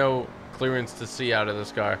 There is no clearance to see out of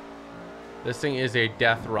this car. This thing is a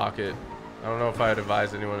death rocket. I don't know if I would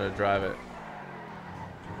advise anyone to drive it.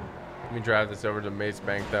 Let me drive this over to Maze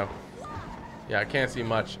Bank, though. Yeah, I can't see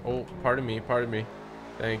much. Oh, pardon me. Pardon me.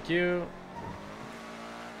 Thank you.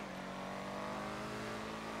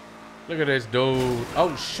 Look at this dude.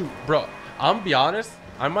 Oh, shoot. Bro, I'm gonna be honest.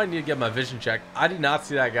 I might need to get my vision checked. I did not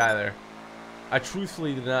see that guy there. I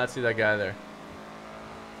truthfully did not see that guy there.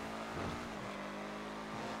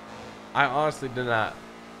 I honestly did not.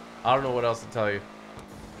 I don't know what else to tell you.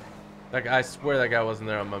 Like, I swear that guy wasn't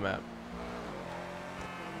there on my map.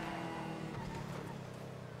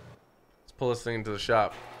 Let's pull this thing into the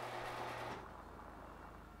shop.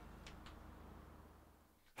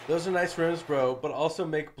 Those are nice rims, bro, but also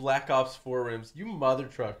make Black Ops 4 rims. You mother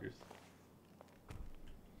truckers.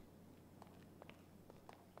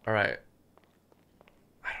 Alright.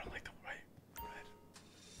 I don't like the white.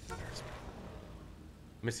 Red.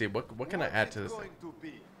 Let me see. What can I add to this thing?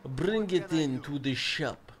 Bring it into the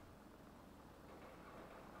shop.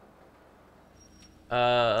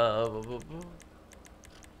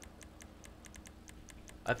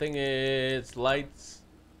 I think it's lights,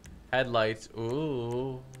 headlights.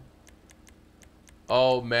 Ooh.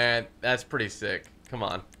 Oh man, that's pretty sick. Come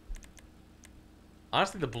on.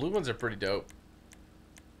 Honestly, the blue ones are pretty dope.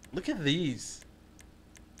 Look at these.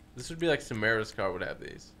 This would be like Samara's car would have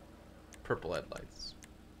these. Purple headlights.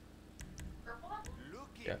 Purple?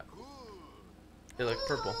 Yeah. They look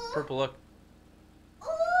purple. Purple look.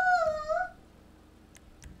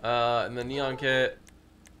 And the neon kit.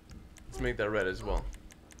 Let's make that red as well.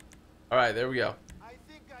 Alright, there we go. I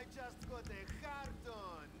think I just got a heart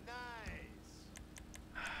on.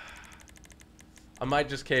 Nice. I might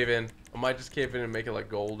just cave in. I might just cave in and make it like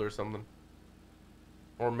gold or something.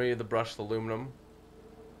 Or maybe the brushed aluminum.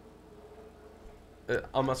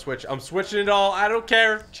 I'm gonna switch. I'm switching it all. I don't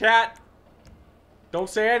care. Chat. Don't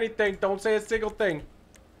say anything. Don't say a single thing. What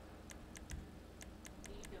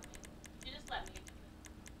are you doing? You just let me do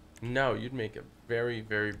this. No, you'd make a very,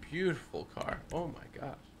 very beautiful car. Oh my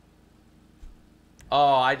gosh.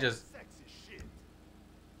 Oh, I just... Sexy shit.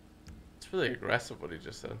 It's really aggressive what he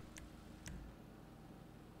just said.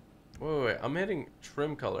 Wait. I'm hitting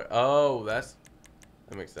trim color. Oh, that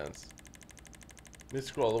makes sense. Let me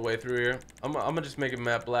scroll the way through here. I'm gonna just make it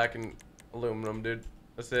matte black and aluminum, dude.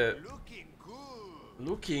 That's it. Looking good.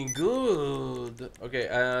 Looking good. Okay,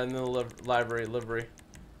 and the livery.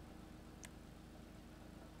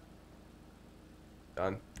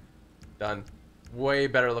 Done. Way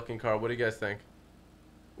better looking car. What do you guys think?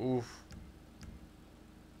 Oof.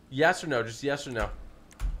 Yes or no? Just yes or no.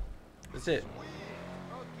 That's it.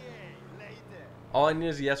 Okay, later. All I need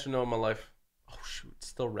is a yes or no in my life. Oh shoot, it's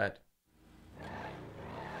still red.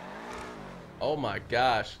 Oh my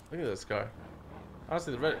gosh, look at this car.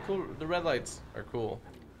 Honestly, the red lights are cool.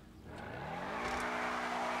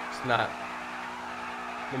 It's not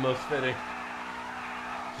the most fitting.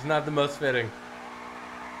 It's not the most fitting.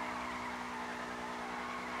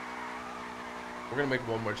 We're gonna make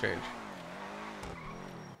one more change.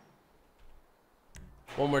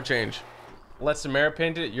 One more change. Let Samara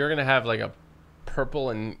paint it. You're gonna have like a purple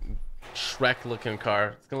and Shrek looking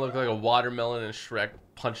car. It's gonna look like a watermelon and Shrek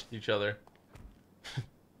punched each other.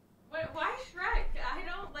 Why Shrek? I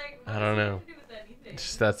don't like. What I don't does it know. have to do with anything?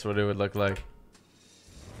 Just that's what it would look like.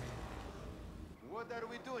 What are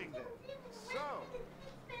we doing then? So,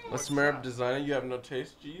 Let Samara design it. You have no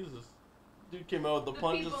taste. Jesus. Dude came out with the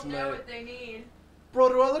punches people tonight. know what they need. Bro,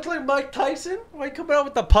 do I look like Mike Tyson? Why you coming out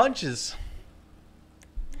with the punches?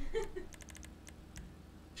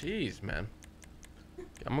 Jeez, man.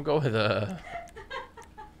 I'm gonna go with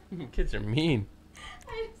kids are mean.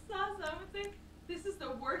 I just saw someone say, "This is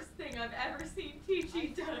the worst thing I've ever seen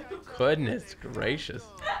TG do." Goodness gracious.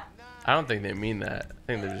 I don't think they mean that. I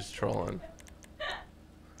think they're just trolling.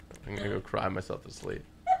 I'm gonna go cry myself to sleep.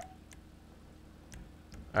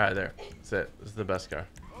 Alright, there. That's it. This is the best car. It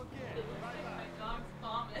looks like my dog's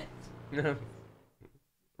vomit.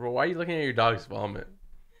 Bro, why are you looking at your dog's vomit?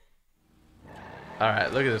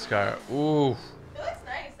 Alright, look at this car. Ooh. It looks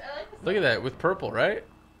nice. I like this. Look at that with purple, right?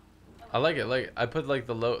 I like it. Like I put like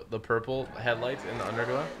the purple headlights in the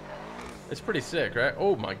underglow. It's pretty sick, right?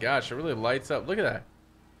 Oh my gosh, it really lights up. Look at that.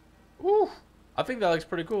 Ooh. I think that looks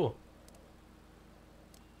pretty cool.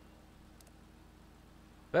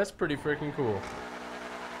 That's pretty freaking cool.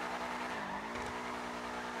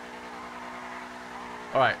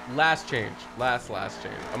 Alright, last change. Last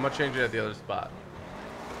change. I'm gonna change it at the other spot.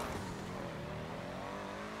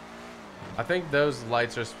 I think those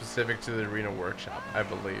lights are specific to the arena workshop, I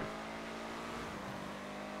believe.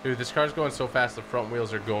 Dude, this car's going so fast the front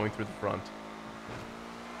wheels are going through the front.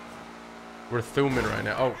 We're thumbing right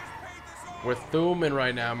now. Oh, we're thumbing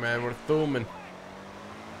right now, man. We're thumbing.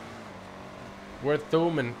 We're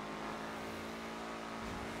thumbing.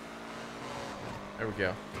 There we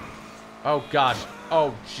go. Oh gosh.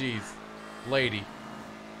 Oh jeez, lady.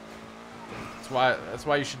 That's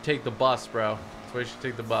why you should take the bus, bro. That's why you should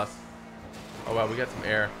take the bus. Oh wow, we got some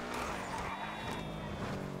air.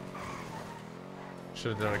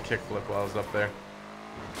 Should have done a kickflip while I was up there.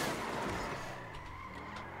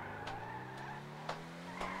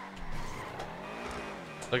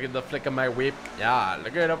 Look at the flick of my whip. Yeah,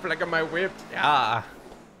 look at the flick of my whip. Yeah.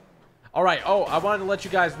 All right. Oh, I wanted to let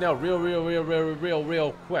you guys know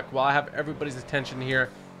real quick while I have everybody's attention here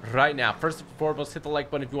right now. First and foremost, hit the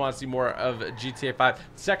like button if you want to see more of GTA 5.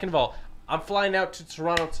 Second of all, I'm flying out to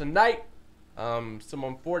Toronto tonight. Some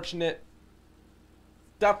unfortunate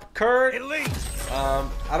stuff occurred. I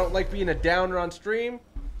don't like being a downer on stream,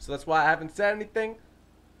 so that's why I haven't said anything.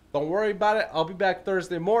 Don't worry about it. I'll be back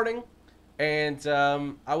Thursday morning, and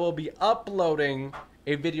I will be uploading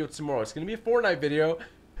a video tomorrow. It's gonna be a Fortnite video.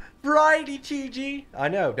 Variety, TG. I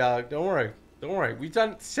know, dog. Don't worry. Don't worry. We've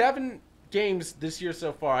done 7 games this year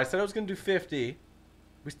so far. I said I was gonna do 50.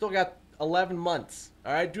 We still got 11 months.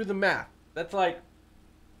 All right, do the math. That's like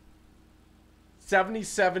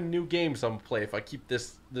 77 new games I'm gonna play if I keep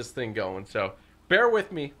this thing going. So bear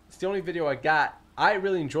with me. It's the only video I got. I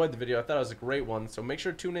really enjoyed the video. I thought it was a great one. So make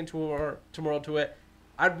sure to tune in tomorrow to it.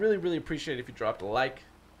 I'd really appreciate it if you dropped a like.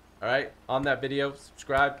 All right, on that video,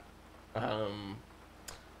 subscribe.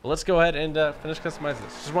 Well, let's go ahead and finish customizing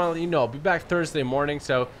this. Just want to let you know, I'll be back Thursday morning,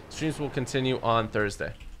 so streams will continue on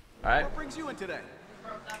Thursday. All right? what brings you in today?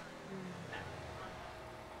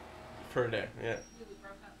 For a day, yeah. We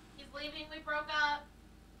broke up. He's leaving. We broke up.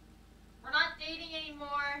 We're not dating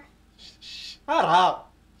anymore. Shut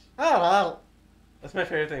up. Shut up. That's my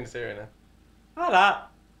favorite thing to say right now. Shut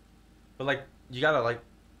up. But, like, you gotta, like,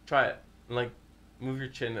 try it. And, like, move your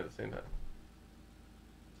chin at the same time.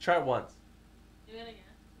 Try it once. Do it again.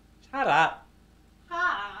 Shut up.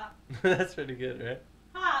 Ha. That's pretty good, right?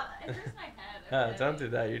 Ha. It hurts my head. Okay. Don't do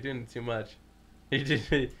that. You're doing too much. He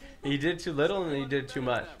did too little and he did too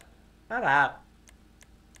much. Shut up.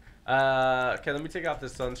 Okay, let me take off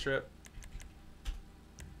this sun strip.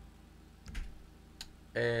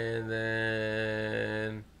 And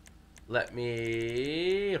then let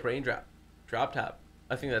me raindrop. Drop top.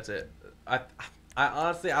 I think that's it. I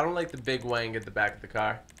honestly, I don't like the big wang at the back of the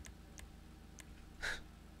car.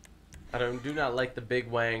 do not like the big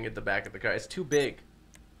wang at the back of the car. It's too big.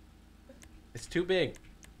 It's too big.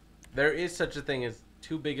 There is such a thing as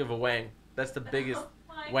too big of a wang. That's the biggest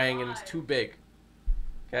wang, and it's too big.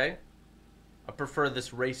 Okay? I prefer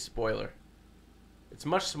this race spoiler. It's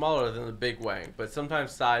much smaller than the big wang, but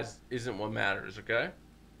sometimes size isn't what matters, okay?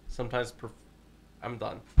 Sometimes I'm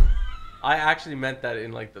done. I actually meant that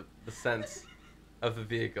in like the sense of the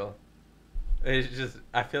vehicle. It's just,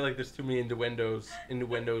 I feel like there's too many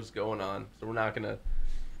innuendos going on, so we're not gonna.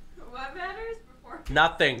 What matters? Performance.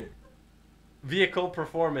 Nothing. Vehicle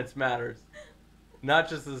performance matters, not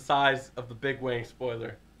just the size of the big wang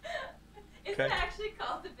spoiler. Is it actually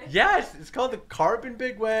called the big? Yes, it's called the carbon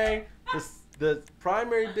big wang, the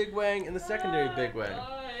primary big wang, and the secondary big wang.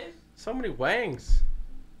 Gosh. So many wangs.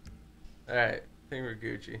 All right, I think we're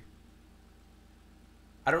Gucci.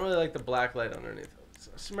 I don't really like the black light underneath.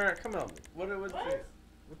 So, Samara, come help me. What?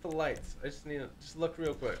 With the lights? I just need to just look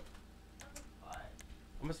real quick. I'm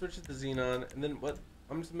gonna switch it to xenon, and then what?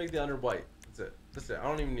 I'm just gonna make the under white. That's it. That's it. I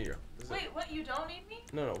don't even need you. Wait, what? You don't need me?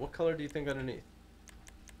 No. What color do you think underneath?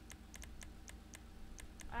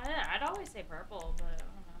 I'd always say purple, but I don't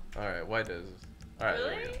know. All right, white is. All right,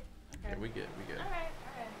 really? there we go. Okay. Yeah, we good. All right.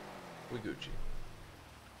 We Gucci.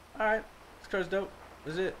 All right, this car's dope.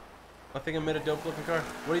 Is it? I think I made a dope looking car.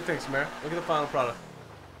 What do you think, Samara? Look at the final product.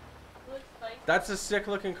 Looks spicy. That's a sick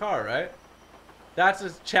looking car, right? That's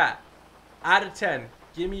a chat. Out of 10,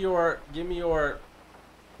 give me your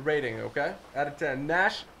rating, okay? Out of 10.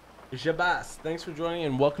 Nash Jabas, thanks for joining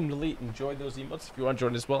and welcome to Elite. Enjoy those emotes. If you want to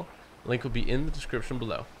join as well, link will be in the description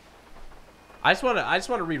below. I just want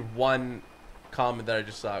to read one comment that I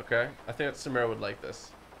just saw, okay? I think that Samara would like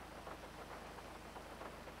this.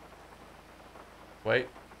 Wait.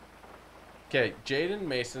 Okay, Jaden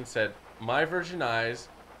Mason said, "My virgin eyes."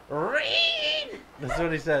 That's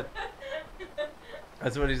what he said.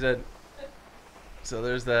 That's what he said. So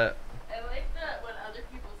there's that. I like that when other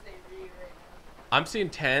people say read right now. I'm seeing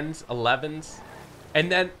 10s, 11s,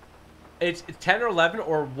 and then it's 10 or 11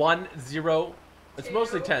 or 1, 0. It's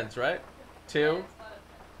mostly 10s, right? 2,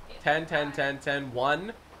 10, 10, 10, 10,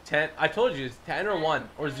 1, 10. I told you it's 10 or 1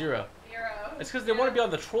 or 0. It's because they want to be on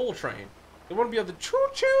the troll train. They want to be on the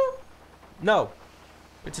choo-choo. No.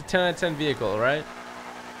 It's a 10 out of 10 vehicle, right?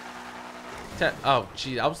 10. Oh,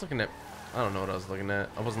 gee. I was looking at... I don't know what I was looking at.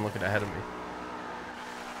 I wasn't looking ahead of me.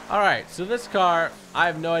 Alright, so this car, I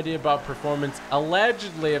have no idea about performance.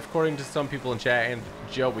 Allegedly, according to some people in chat and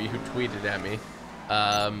Joey who tweeted at me,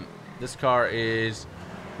 this car is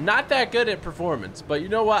not that good at performance. But you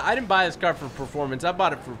know what? I didn't buy this car for performance. I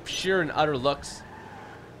bought it for sheer and utter looks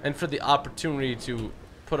and for the opportunity to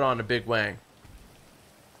put on a big wang.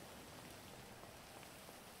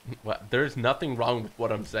 What? There's nothing wrong with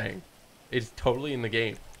what I'm saying. It's totally in the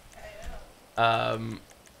game. Okay,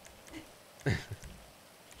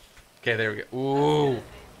 there we go.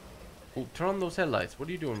 Ooh, turn on those headlights. What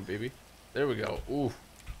are you doing, baby? There we go. Ooh,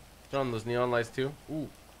 turn on those neon lights too. Ooh,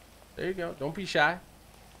 there you go. Don't be shy.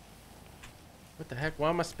 What the heck? Why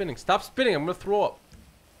am I spinning? Stop spinning. I'm gonna throw up.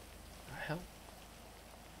 What the hell?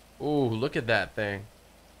 Ooh, look at that thing.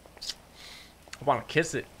 I want to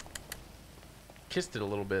kiss it. Kissed it a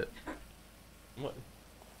little bit. What?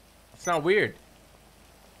 It's not weird.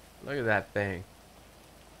 Look at that thing.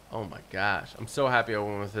 Oh my gosh. I'm so happy I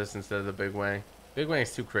went with this instead of the big wang. Big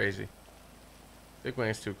wang's too crazy. Big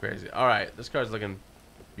wang's too crazy. Alright, this car's looking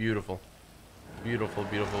beautiful. Beautiful,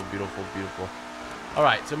 beautiful, beautiful, beautiful.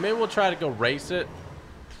 Alright, so maybe we'll try to go race it.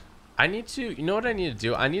 I need to, you know what I need to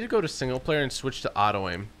do? I need to go to single player and switch to auto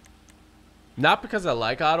aim. Not because I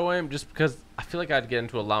like auto aim, just because I feel like I'd get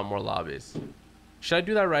into a lot more lobbies. Should I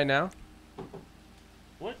do that right now?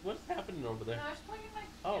 What's happening over there? No, I was plugging my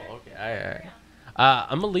Oh, okay.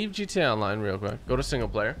 I'm gonna leave GTA Online real quick. Go to single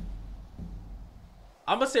player.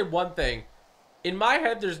 I'm gonna say one thing. In my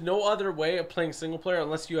head, there's no other way of playing single player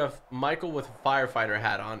unless you have Michael with a firefighter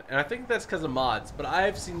hat on. And I think that's because of mods. But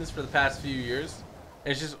I've seen this for the past few years.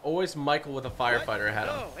 And it's just always Michael with a firefighter hat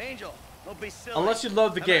on. No, Angel, don't be silly. Unless you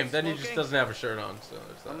love the I'm game, not then he just smoking. doesn't have a shirt on. So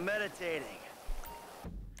there's that. I'm meditating.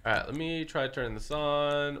 Alright, let me try turning this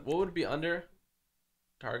on. What would it be under?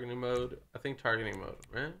 Targeting mode. I think targeting mode,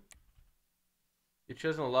 right? You've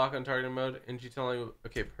chosen a lock on targeting mode. And you telling you,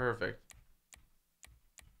 okay, perfect.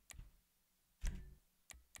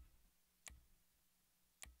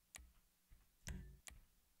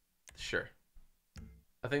 Sure.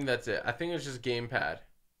 I think that's it. I think it's just gamepad.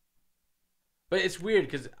 But it's weird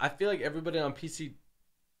because I feel like everybody on PC,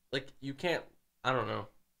 like you can't. I don't know.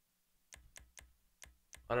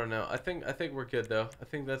 I don't know. I think we're good though. I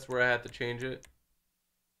think that's where I had to change it.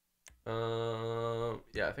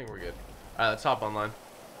 Yeah, I think we're good. All right, let's hop online.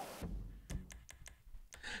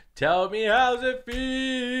 Tell me how's it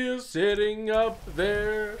feel sitting up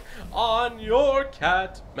there on your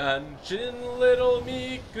cat mansion, little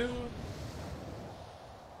Miku.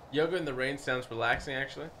 Yoga in the rain sounds relaxing,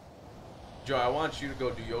 actually. Joe, I want you to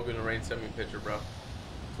go do yoga in the rain. Send me a picture, bro.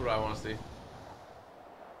 That's what I want to see.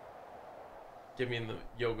 Give me in the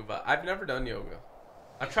yoga vibe. I've never done yoga.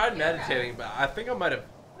 I've tried meditating, but I think I might have.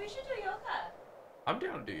 We should do yoga. I'm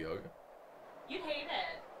down to do yoga. You'd hate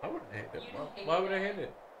it. I wouldn't hate it. You'd Why hate would I it. hate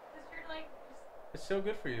it? Because you're like, just... It's so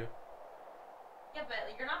good for you. Yeah, but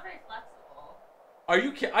you're not very flexible. Are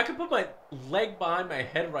you kidding? I could put my leg behind my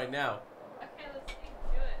head right now. Okay, let's see.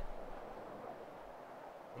 Do it.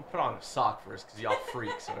 I'm gonna put on a sock first, because y'all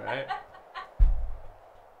freaks, alright?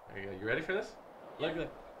 There you go. You ready for this? Look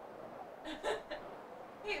at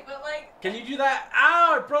Hey, but like... Can you do that?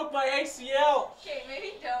 Ow! I broke my ACL! Okay,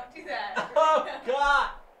 maybe don't do that. Oh, God!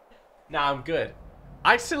 Nah, I'm good.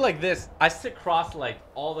 I sit like this. I sit cross-legged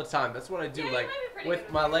all the time. That's what I do, Yeah, you like, might be pretty with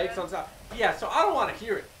good my with legs yoga. on top. Yeah, so I don't want to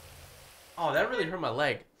hear it. Oh, that really hurt my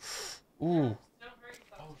leg. Ooh. Don't hurt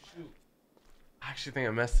yourself. Oh, shoot. I actually think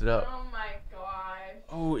I messed it up. Oh my gosh.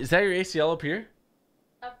 Oh, is that your ACL up here?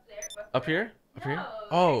 Up there. Up here? Up No, here? your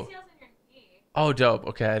Oh. ACL's in your knee. Oh, dope.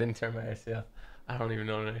 Okay, I didn't tear my ACL. I don't even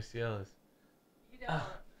know what an ACL is. You don't.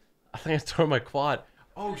 I think I tore my quad.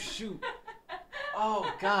 Oh, shoot.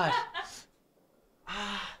 Oh, gosh.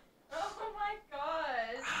 Ah, Oh my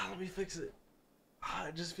gosh. let me fix it.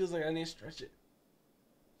 It just feels like I need to stretch it.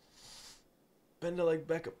 Bend it like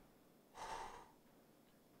Beckham. Is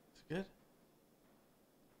it good?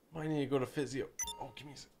 Might need to go to physio. Oh, give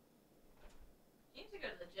me a sec. You need to go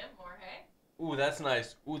to the gym more, hey? Ooh, that's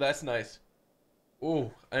nice. Ooh, that's nice.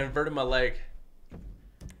 Ooh, I inverted my leg.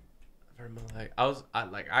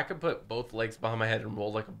 I could put both legs behind my head and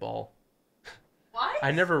roll like a ball. What?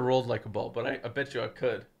 I never rolled like a ball, but I bet you I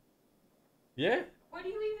could. Yeah, What do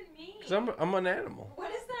you even mean? because I'm an animal. What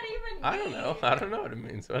does that even mean? I don't know. I don't know what it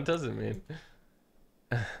means. What does it mean?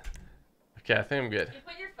 Okay, I think I'm good. You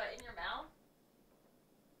put your foot in your mouth?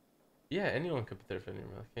 Yeah, anyone could put their foot in your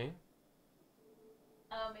mouth, can you?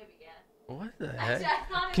 Oh, maybe, yeah. What the Actually, heck?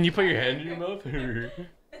 I thought Can you it put your was- hand in your mouth? I can't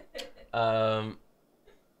put it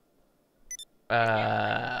in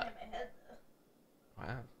my head, though.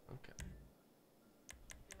 Wow. Okay.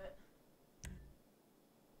 Do it.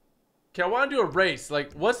 Okay, I want to do a race.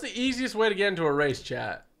 Like, what's the easiest way to get into a race,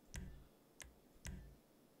 chat?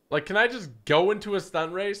 Like, can I just go into a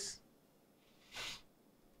stunt race?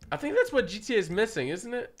 I think that's what GTA is missing,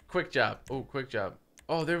 isn't it? Quick job. Oh, quick job.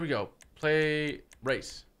 Oh, there we go. Play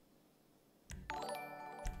race.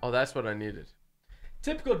 Oh, that's what I needed.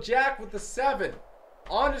 Typical Jack with the 7.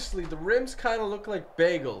 Honestly, the rims kind of look like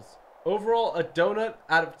bagels. Overall, a donut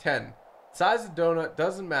out of 10. Size of donut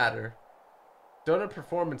doesn't matter. Donut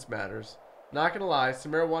performance matters. Not gonna lie,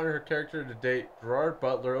 Samara wanted her character to date Gerard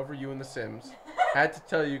Butler over you in The Sims. Had to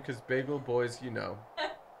tell you because bagel boys, you know.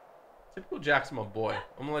 Typical Jack's my boy.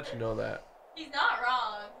 I'm gonna let you know that. He's not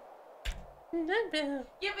wrong.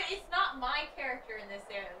 Yeah, but it's not my character in The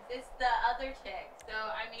Sims. It's the other chick. So,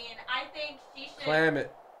 I mean, I think she should Clam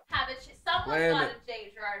it. have a someone's Clam got it. to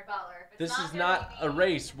date Gerard Butler. If it's This is gonna not be a me,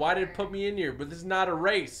 race. Why did it her. put me in here? But this is not a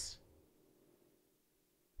race.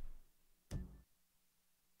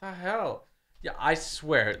 The hell? Yeah, I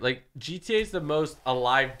swear. Like, GTA is the most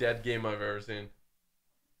alive dead game I've ever seen.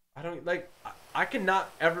 I don't, like, I cannot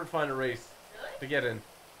ever find a race Really? to get in.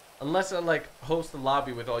 Unless I, like, host a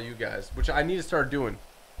lobby with all you guys. Which I need to start doing.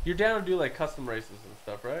 You're down to do, like, custom races and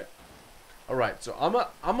stuff, right? Alright, so I'm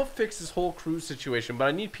gonna fix this whole crew situation. But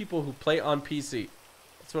I need people who play on PC.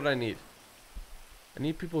 That's what I need. I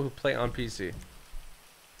need people who play on PC.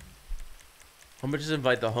 I'm gonna just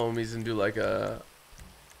invite the homies and do like a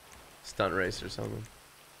stunt race or something.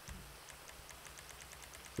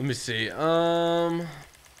 Let me see.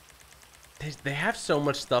 They have so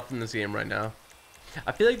much stuff in this game right now.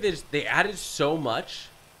 I feel like they added so much.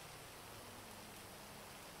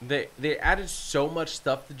 They added so much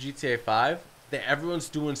stuff to GTA 5 that everyone's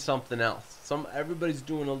doing something else. Everybody's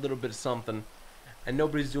doing a little bit of something, and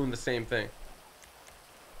nobody's doing the same thing.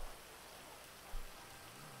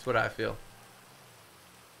 That's what I feel.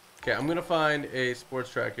 Okay, I'm gonna find a sports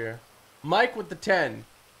track here. Mike with the 10.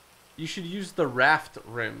 You should use the raft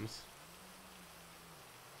rims.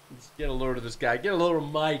 Let's get a load of this guy. Get a load of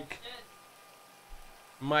Mike.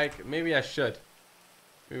 Mike, maybe I should.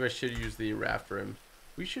 Maybe I should use the raft for him.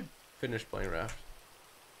 We should finish playing raft.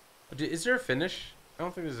 Is there a finish? I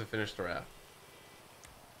don't think there's a finish to raft.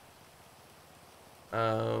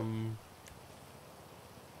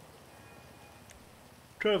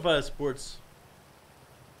 Try to find sports.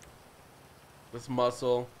 Let's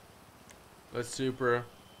muscle. Let's super.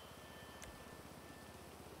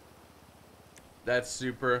 That's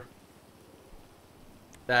super.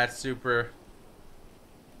 That's super.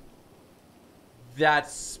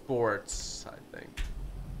 That's sports, I think.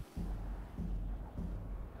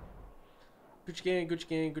 Gucci gang, Gucci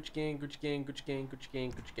gang, Gucci gang, Gucci gang, Gucci gang, Gucci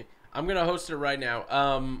gang, Gucci gang. I'm gonna host it right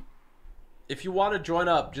now. If you want to join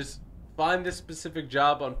up, just find this specific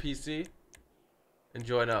job on PC and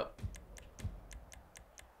join up.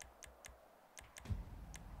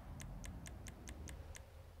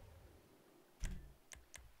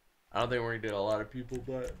 I don't think we're gonna get a lot of people,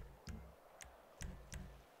 but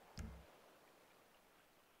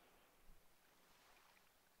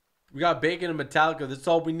we got Bacon and Metallica. That's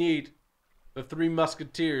all we need. The Three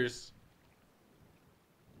Musketeers.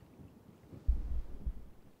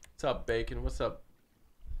 What's up, Bacon? What's up?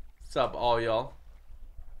 What's up, all y'all?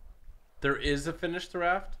 There is a finish to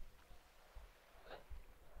raft?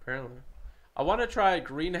 Apparently. I want to try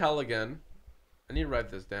Green Hell again. I need to write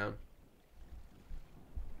this down.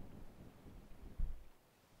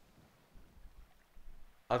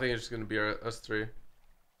 I think it's just going to be us three.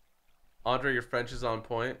 Andre, your French is on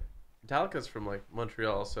point. Metallica's from, like,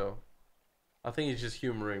 Montreal, so I think he's just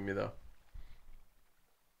humoring me, though.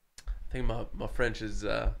 I think my French is,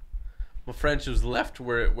 my French was left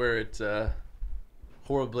where it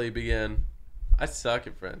horribly began. I suck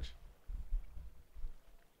at French.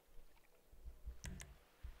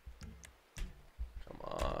 Come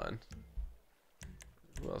on.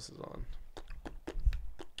 Who else is on?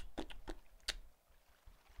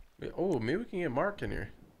 Oh, maybe we can get Mark in here.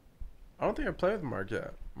 I don't think I played with Mark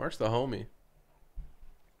yet. Mark's the homie.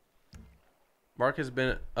 Mark has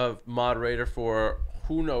been a moderator for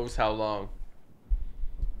who knows how long.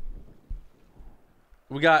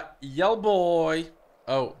 We got Yell Boy.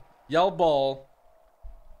 Oh, Yell Ball.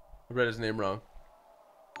 I read his name wrong.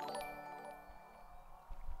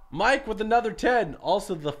 Mike with another 10.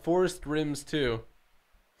 Also the Forest Rims too.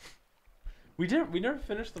 We never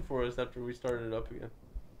finished the forest after we started it up again.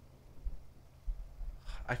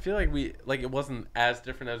 I feel like it wasn't as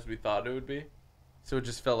different as we thought it would be. So it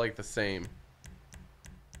just felt like the same.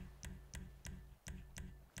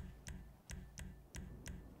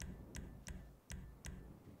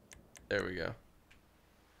 There we go.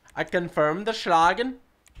 I confirm the Schlagen.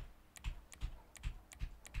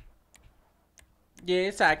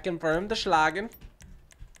 Yes, I confirm the Schlagen.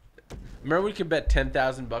 Remember we could bet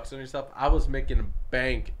 10,000 bucks on yourself? I was making a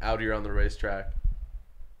bank out here on the racetrack.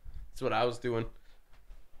 That's what I was doing.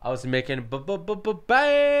 I was making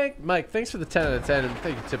bank. Mike, thanks for the 10 out of 10. And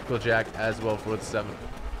thank you, Typical Jack, as well for the 7. If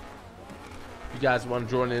you guys want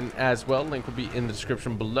to join in as well, link will be in the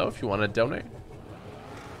description below if you want to donate.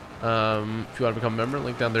 If you want to become a member,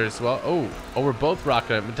 link down there as well. Oh, we're both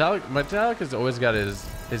rocking it. Metallica's always got his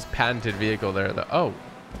patented vehicle there. Oh,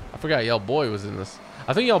 I forgot Yell Boy was in this.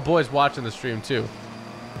 I think Yell Boy's watching the stream too.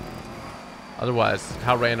 Otherwise,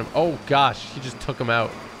 how random. Oh gosh, he just took him out.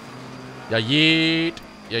 Ya yeet.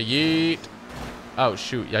 Ya yeet. Oh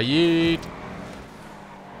shoot, ya yeet.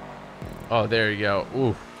 Oh, there you go.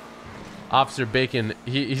 Ooh. Officer Bacon,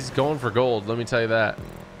 he's going for gold, let me tell you that.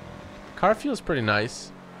 Car feels pretty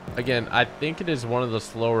nice. Again, I think it is one of the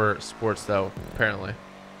slower sports though, apparently.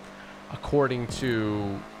 According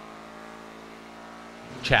to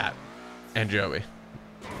chat and Joey.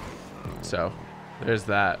 So, there's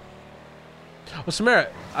that. Well, Samara,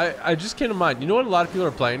 I just came to mind. You know what a lot of people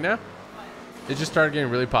are playing now? It just started getting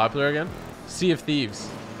really popular again. Sea of Thieves.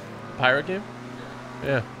 Pirate game?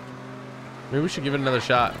 Yeah. Maybe we should give it another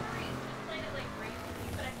shot.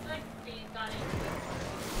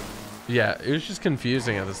 Yeah, it was just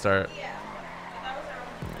confusing at the start.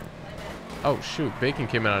 Oh shoot, Bacon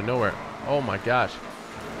came out of nowhere. Oh my gosh.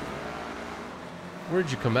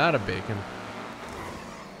 Where'd you come out of, Bacon?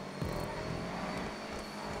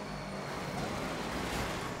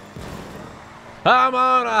 I'm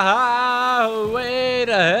on a highway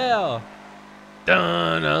to hell.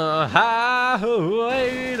 Done a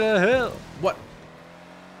highway to hell. What?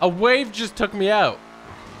 A wave just took me out.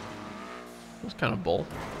 That was kind of bull.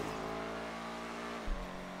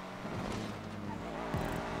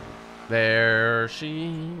 There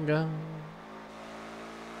she goes.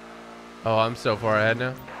 Oh, I'm so far ahead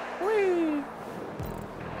now. Whee!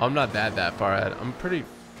 I'm not that far ahead. I'm pretty...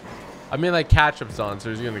 I mean, like, catch-up's on, so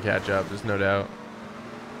he's gonna catch up. There's no doubt.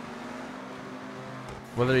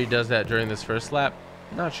 Whether he does that during this first lap,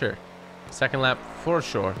 not sure. Second lap, for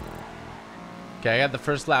sure. Okay, I got the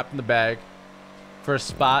first lap in the bag. First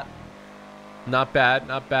spot. Not bad,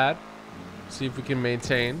 not bad. See if we can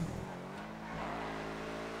maintain.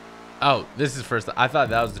 Oh, this is first. I thought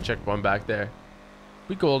that was the checkpoint back there.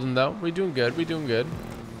 We golden though. We doing good. We doing good.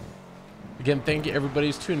 Again, thank you everybody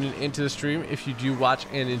who's tuning into the stream. If you do watch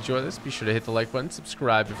and enjoy this, be sure to hit the like button,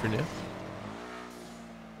 subscribe if you're new.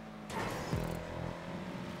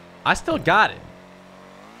 I still got it.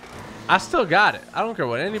 I still got it. I don't care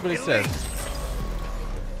what anybody says.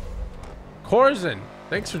 Corzin,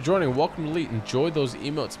 thanks for joining. Welcome to Elite. Enjoy those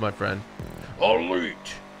emotes, my friend. Elite.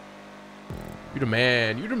 You the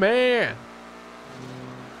man. You the man.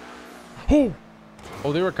 Oh,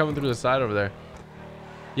 they were coming through the side over there.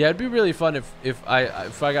 Yeah, it'd be really fun if I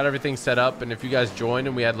got everything set up and if you guys joined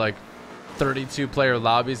and we had like 32 player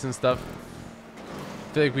lobbies and stuff.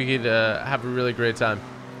 I feel like we could have a really great time.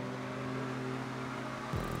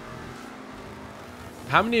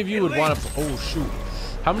 How many of you would want to? Oh shoot!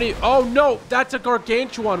 How many? Oh no, that's a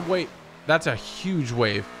gargantuan. Wait, that's a huge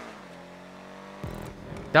wave.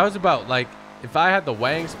 That was about like, if I had the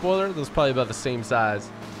Wang spoiler, that was probably about the same size.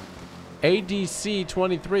 ADC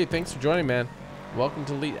 23, thanks for joining, man. Welcome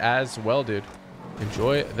to Elite as well, dude.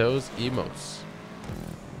 Enjoy those emotes.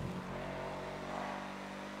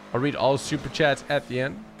 I'll read all super chats at the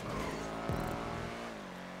end.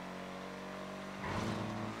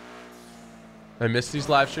 I miss these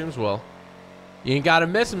live streams. Well, you ain't gotta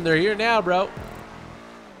miss them. They're here now, bro.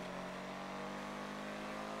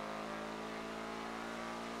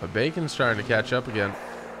 But Bacon's trying to catch up again.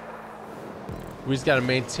 We just gotta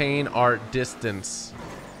maintain our distance.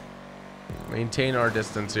 Maintain our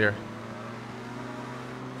distance here.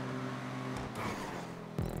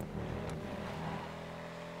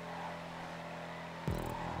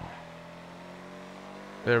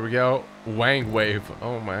 There we go. Wang wave.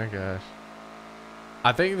 Oh my gosh.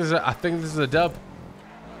 I think this is a dub.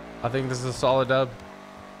 I think this is a solid dub.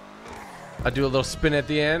 I do a little spin at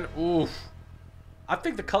the end. Oof. I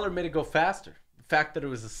think the color made it go faster. The fact that it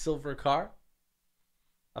was a silver car.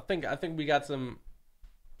 I think we got some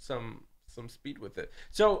speed with it.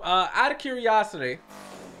 So out of curiosity,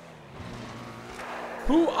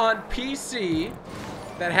 who on PC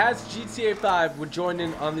that has GTA 5 would join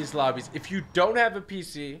in on these lobbies? If you don't have a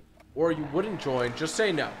PC or you wouldn't join, just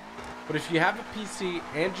say no. But if you have a PC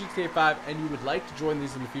and GTA 5 and you would like to join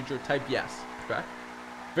these in the future, type yes. Okay?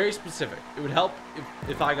 Very specific. It would help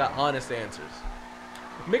if I got honest answers.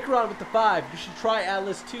 Micron with the 5. You should try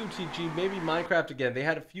Atlas 2, TG. Maybe Minecraft again. They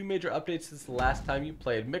had a few major updates since the last time you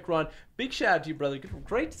played. Micron, big shout out to you, brother.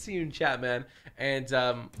 Great to see you in chat, man. And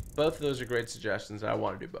both of those are great suggestions. I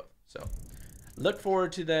want to do both. So look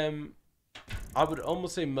forward to them. I would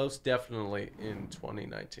almost say most definitely in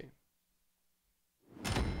 2019.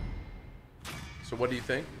 So what do you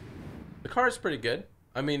think? The car is pretty good.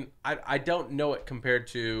 I mean, I don't know it compared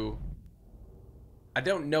to...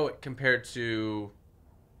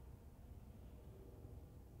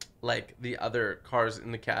 like the other cars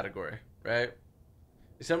in the category, right?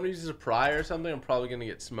 If somebody uses a Pry or something, I'm probably gonna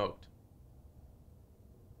get smoked.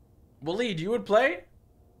 Waleed, you would play?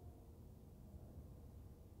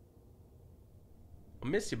 I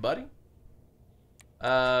miss you, buddy.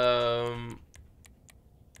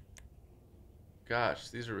 Gosh,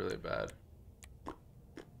 these are really bad.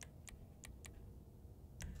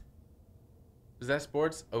 Is that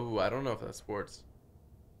sports? Oh, I don't know if that's sports.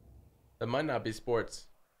 That might not be sports.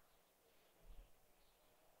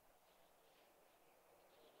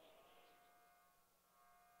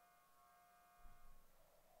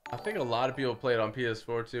 I think a lot of people play it on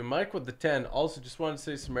PS4 too. Mike with the 10 also just wanted to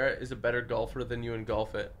say Samara is a better golfer than you in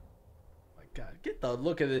Golf It. Oh my God, get the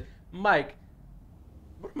look at it. Mike,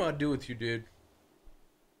 what am I gonna do with you, dude?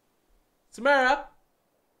 Samara!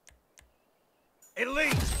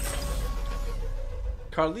 Elite!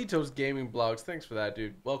 Carlitos Gaming Blogs, thanks for that,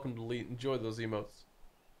 dude. Welcome to Elite. Enjoy those emotes.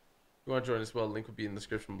 If you want to join us, well, the link will be in the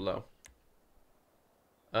description below.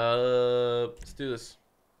 Let's do this.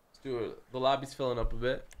 Let's do it. The lobby's filling up a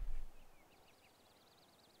bit.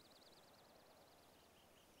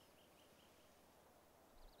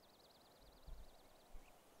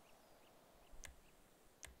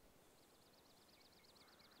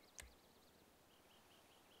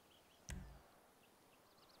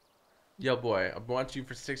 Yo, boy, I've watching you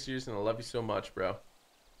for 6 years and I love you so much, bro.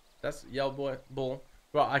 That's Yell Boy Bull.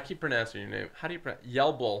 Bro, I keep pronouncing your name. How do you pronounce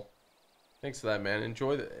Yell Bull? Thanks for that, man.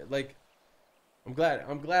 Enjoy the I'm glad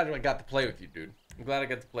I got to play with you, dude. I'm glad I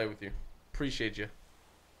got to play with you. Appreciate you.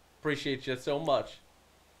 Appreciate you so much.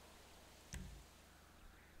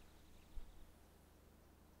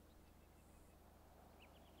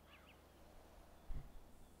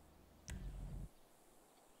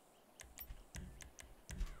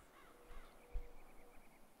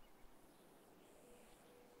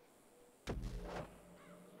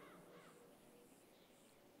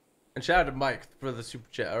 And shout out to Mike for the super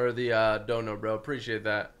chat or the dono, bro. Appreciate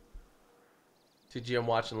that. TGM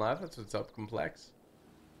watching live. That's what's up, Complex.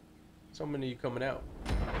 So many of you coming out.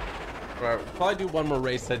 All right, we'll probably do one more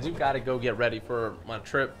race. I do gotta go get ready for my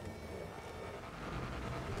trip,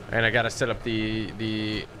 and I gotta set up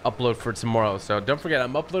the upload for tomorrow. So don't forget,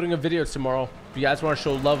 I'm uploading a video tomorrow. If you guys want to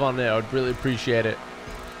show love on it, I would really appreciate it.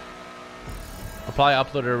 I'll probably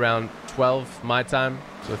upload it around 12 my time,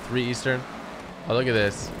 so 3 Eastern. Oh, look at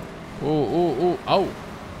this. Ooh, ooh, ooh. Oh.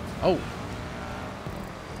 Oh.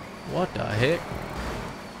 What the heck?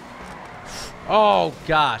 Oh,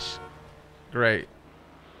 gosh. Great.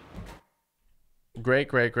 Great,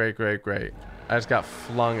 great, great, great, great. I just got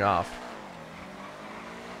flung off.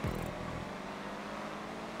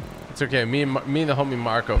 It's okay. Me and the homie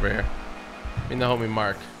Mark over here. Me and the homie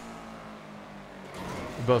Mark.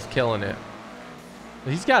 We're both killing it.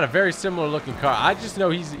 He's got a very similar looking car. I just know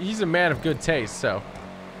he's a man of good taste, so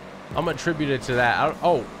I'm gonna attribute it to that.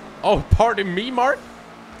 Oh, pardon me, Mark.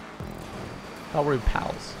 How were we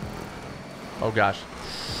pals? Oh gosh.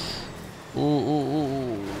 Ooh, ooh,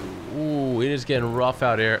 ooh, ooh. It is getting rough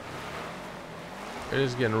out here. It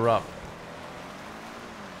is getting rough.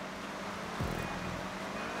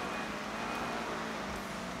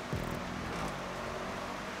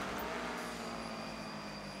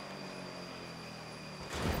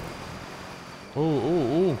 Ooh,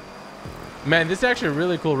 ooh, ooh. Man, this is actually a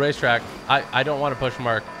really cool racetrack. I don't want to push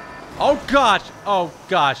Mark. Oh, gosh. Oh,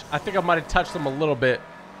 gosh. I think I might have touched him a little bit.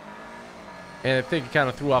 And I think he kind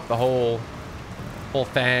of threw off the whole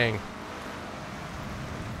thing.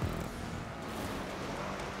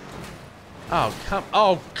 Oh, come.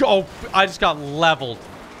 Oh, go. I just got leveled.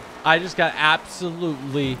 I just got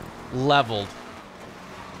absolutely leveled.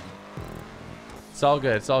 It's all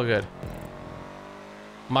good. It's all good.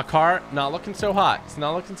 My car, not looking so hot. It's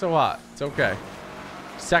not looking so hot. It's okay.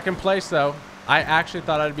 Second place, though. I actually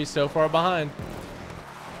thought I'd be so far behind.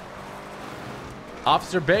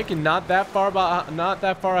 Officer Bacon, not that far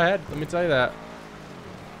ahead. Let me tell you that.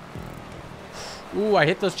 Ooh, I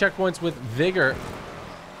hit those checkpoints with vigor.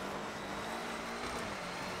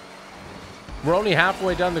 We're only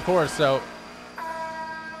halfway down the course, so.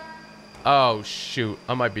 Oh, shoot.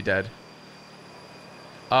 I might be dead.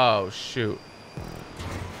 Oh, shoot.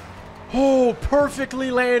 Oh,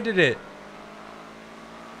 perfectly landed it.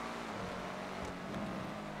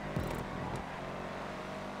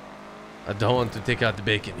 I don't want to take out the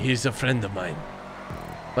bacon. He's a friend of mine.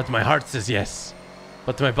 But my heart says yes.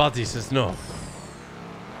 But my body says no.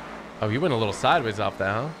 Oh, you went a little sideways off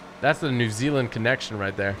that, huh? That's the New Zealand connection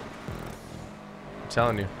right there. I'm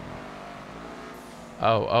telling you.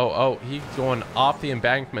 Oh. He's going off the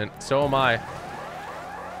embankment. So am I.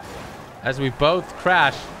 As we both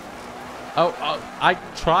crash. Oh, I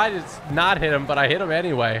tried to not hit him, but I hit him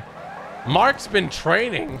anyway. Mark's been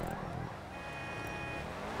training.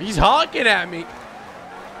 He's honking at me.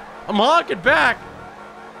 I'm honking back.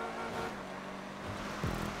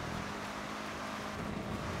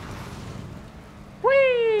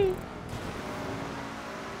 Whee!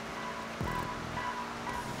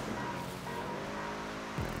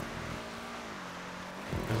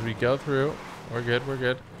 As we go through, we're good, we're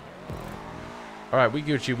good. All right, we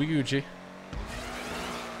Gucci, we Gucci.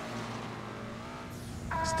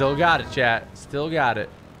 Still got it, chat. Still got it.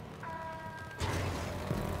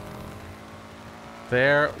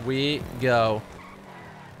 There we go.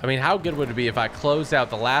 I mean, how good would it be if I closed out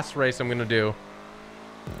the last race I'm going to do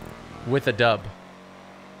with a dub?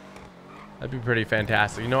 That'd be pretty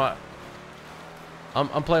fantastic. You know what?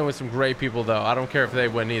 I'm playing with some great people, though. I don't care if they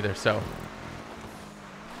win either, so.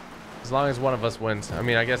 As long as one of us wins. I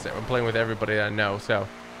mean, I guess I'm playing with everybody that I know, so.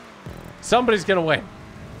 Somebody's going to win.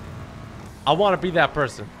 I want to be that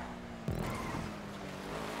person.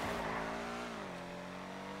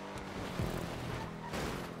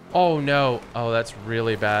 Oh, no. Oh, that's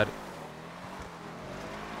really bad.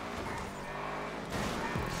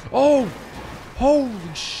 Oh! Holy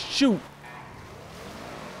shoot.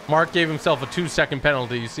 Mark gave himself a 2-second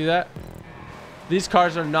penalty. You see that? These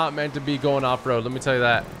cars are not meant to be going off-road. Let me tell you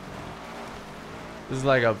that. This is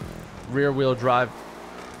like a rear-wheel drive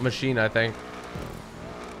machine, I think.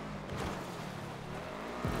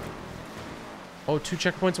 Oh, 2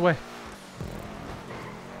 checkpoints away.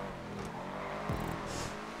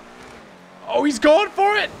 Oh, he's going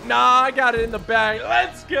for it. Nah, I got it in the bag.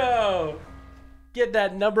 Let's go. Get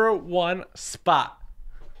that #1 spot.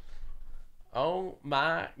 Oh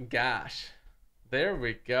my gosh. There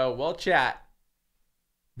we go. Well, chat.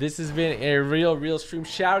 This has been a real stream.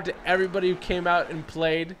 Shout out to everybody who came out and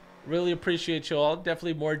played. Really appreciate you all.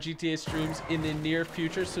 Definitely more GTA streams in the near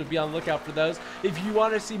future, so be on the lookout for those. If you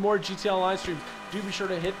want to see more GTA Online streams, do be sure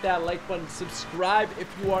to hit that like button, subscribe if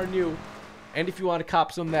you are new, and if you want to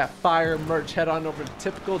cop some of that fire merch, head on over to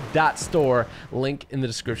typical.store, link in the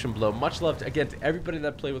description below. Much love again to everybody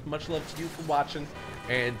that played with. Much love to you for watching,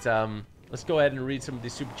 and let's go ahead and read some of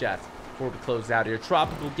these super chats before we close out here.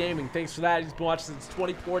 Tropical Gaming, thanks for that. He's been watching since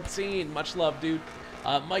 2014. Much love, dude.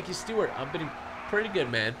 Mikey Stewart, I've been pretty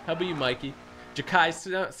good, man. How about you, Mikey?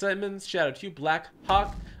 Jakai Simmons, shout out to you. Black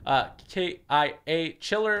Hawk, KIA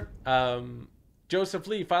Chiller, Joseph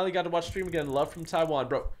Lee, finally got to watch stream again. Love from Taiwan,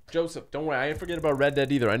 bro. Joseph, don't worry, I ain't forget about Red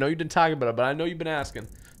Dead either. I know you didn't talk about it, but I know you've been asking,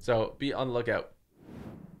 so be on the lookout.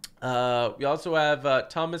 We also have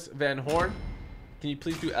Thomas Van Horn. Can you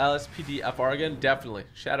please do LSPD FR again? Definitely.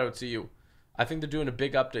 Shout out to you. I think they're doing a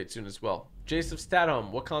big update soon as well. Joseph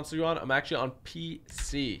Statholm, what console are you on? I'm actually on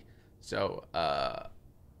PC. So,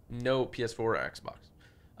 no PS4 or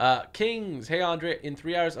Xbox. Kings, hey Andre, in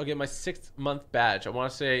 3 hours I'll get my 6th-month badge. I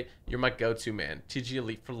want to say you're my go-to man. TG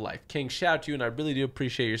Elite for life. King, shout out to you, and I really do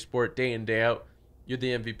appreciate your support day in day out. You're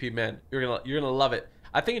the MVP, man. You're gonna love it.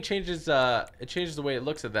 I think it changes the way it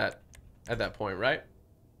looks at that point, right?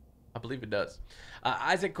 I believe it does.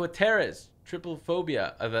 Isaac Guterres, Triple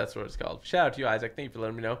Phobia, that's what it's called. Shout out to you, Isaac. Thank you for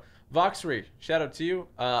letting me know. Voxry, shout out to you.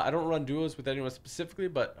 I don't run duos with anyone specifically,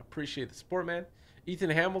 but appreciate the support, man. Ethan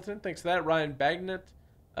Hamilton, thanks for that. Ryan Bagnet,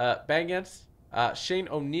 Shane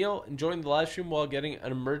O'Neill, enjoying the live stream while getting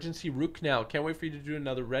an emergency root canal. Can't wait for you to do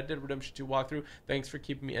another Red Dead Redemption 2 walkthrough. Thanks for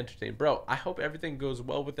keeping me entertained, bro. I hope everything goes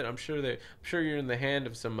well with it. I'm sure you're in the hand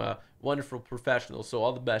of some wonderful professionals. So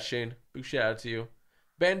all the best, Shane. Big shout out to you.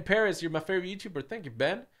 Ben Paris, you're my favorite YouTuber. Thank you,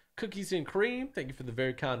 Ben. Cookies and Cream, thank you for the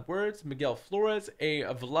very kind words. Miguel Flores, A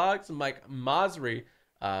Vlogs, Mike Masri.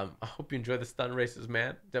 I hope you enjoy the stun races,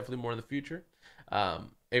 man. Definitely more in the future. A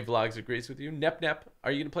Vlogs agrees with you. Nep,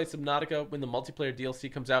 are you going to play Subnautica when the multiplayer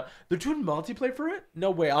DLC comes out? They're doing multiplayer for it?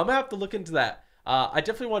 No way. I'm going to have to look into that. I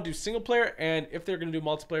definitely want to do single player, and if they're going to do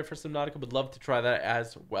multiplayer for Subnautica, would love to try that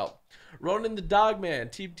as well. Ronan the Dogman,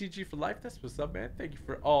 Team TG for life. That's what's up, man. Thank you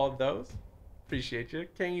for all of those. Appreciate you.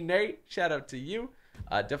 King Nate, shout out to you.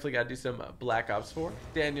 Definitely got to do some Black Ops 4.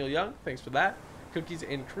 Daniel Young, thanks for that. Cookies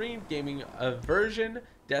and Cream, Gaming Version,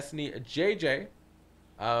 Destiny JJ.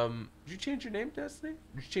 Did you change your name, Destiny?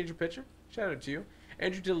 Did you change your picture? Shout out to you.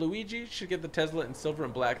 Andrew DeLuigi should get the Tesla in silver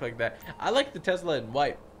and black like that. I like the Tesla in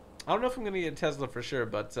white. I don't know if I'm going to get a Tesla for sure,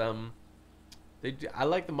 but I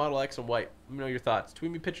like the Model X in white. Let me know your thoughts.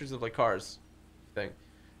 Tweet me pictures of like cars thing.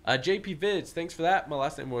 JP Vids, thanks for that. My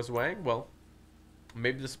last name was Wang. Well,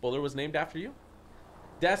 maybe the spoiler was named after you.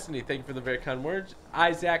 Destiny, thank you for the very kind words.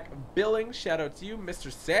 Isaac Billing, shout out to you.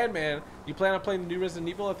 Mr. Sandman, you plan on playing the new Resident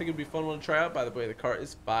Evil? I think it'd be a fun one to try out. By the way, the car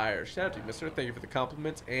is fire. Shout out to you, mister. Thank you for the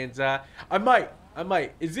compliments. And I might.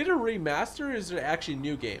 Is it a remaster or is it actually a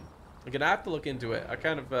new game? I'm gonna have to look into it. I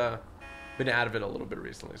kind of been out of it a little bit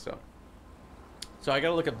recently, so I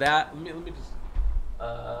gotta look at that. Let me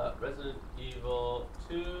just Resident Evil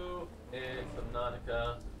 2 and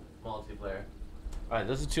Subnautica multiplayer. All right,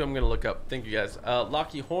 those are two I'm going to look up. Thank you, guys.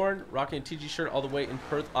 Lockie Horn, rocking a TG shirt all the way in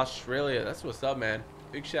Perth, Australia. That's what's up, man.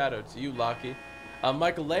 Big shout out to you, Lockie.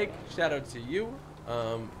 Michael Lake, shout out to you.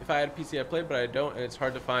 If I had a PC, I'd play, but I don't, and it's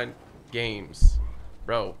hard to find games.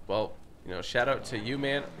 Bro, well, you know, shout out to you,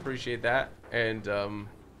 man. Appreciate that. And,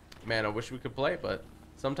 man, I wish we could play, but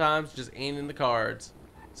sometimes it just ain't in the cards.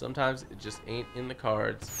 Sometimes it just ain't in the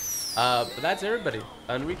cards. But that's everybody.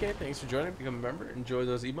 Enrique, thanks for joining. Become a member. Enjoy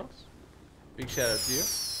those emotes. Big shout out to you.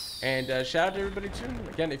 And shout out to everybody too.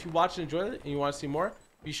 Again, if you watched and enjoyed it and you want to see more,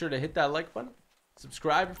 be sure to hit that like button.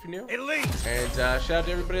 Subscribe if you're new. Elite. And shout out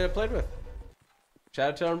to everybody I played with. Shout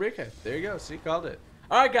out to Enrique. There you go. See, called it.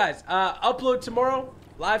 All right, guys. Upload tomorrow.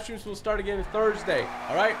 Live streams will start again Thursday.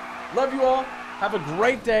 All right. Love you all. Have a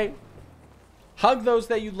great day. Hug those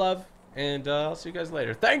that you love. And I'll see you guys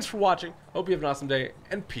later. Thanks for watching. Hope you have an awesome day.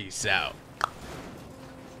 And peace out.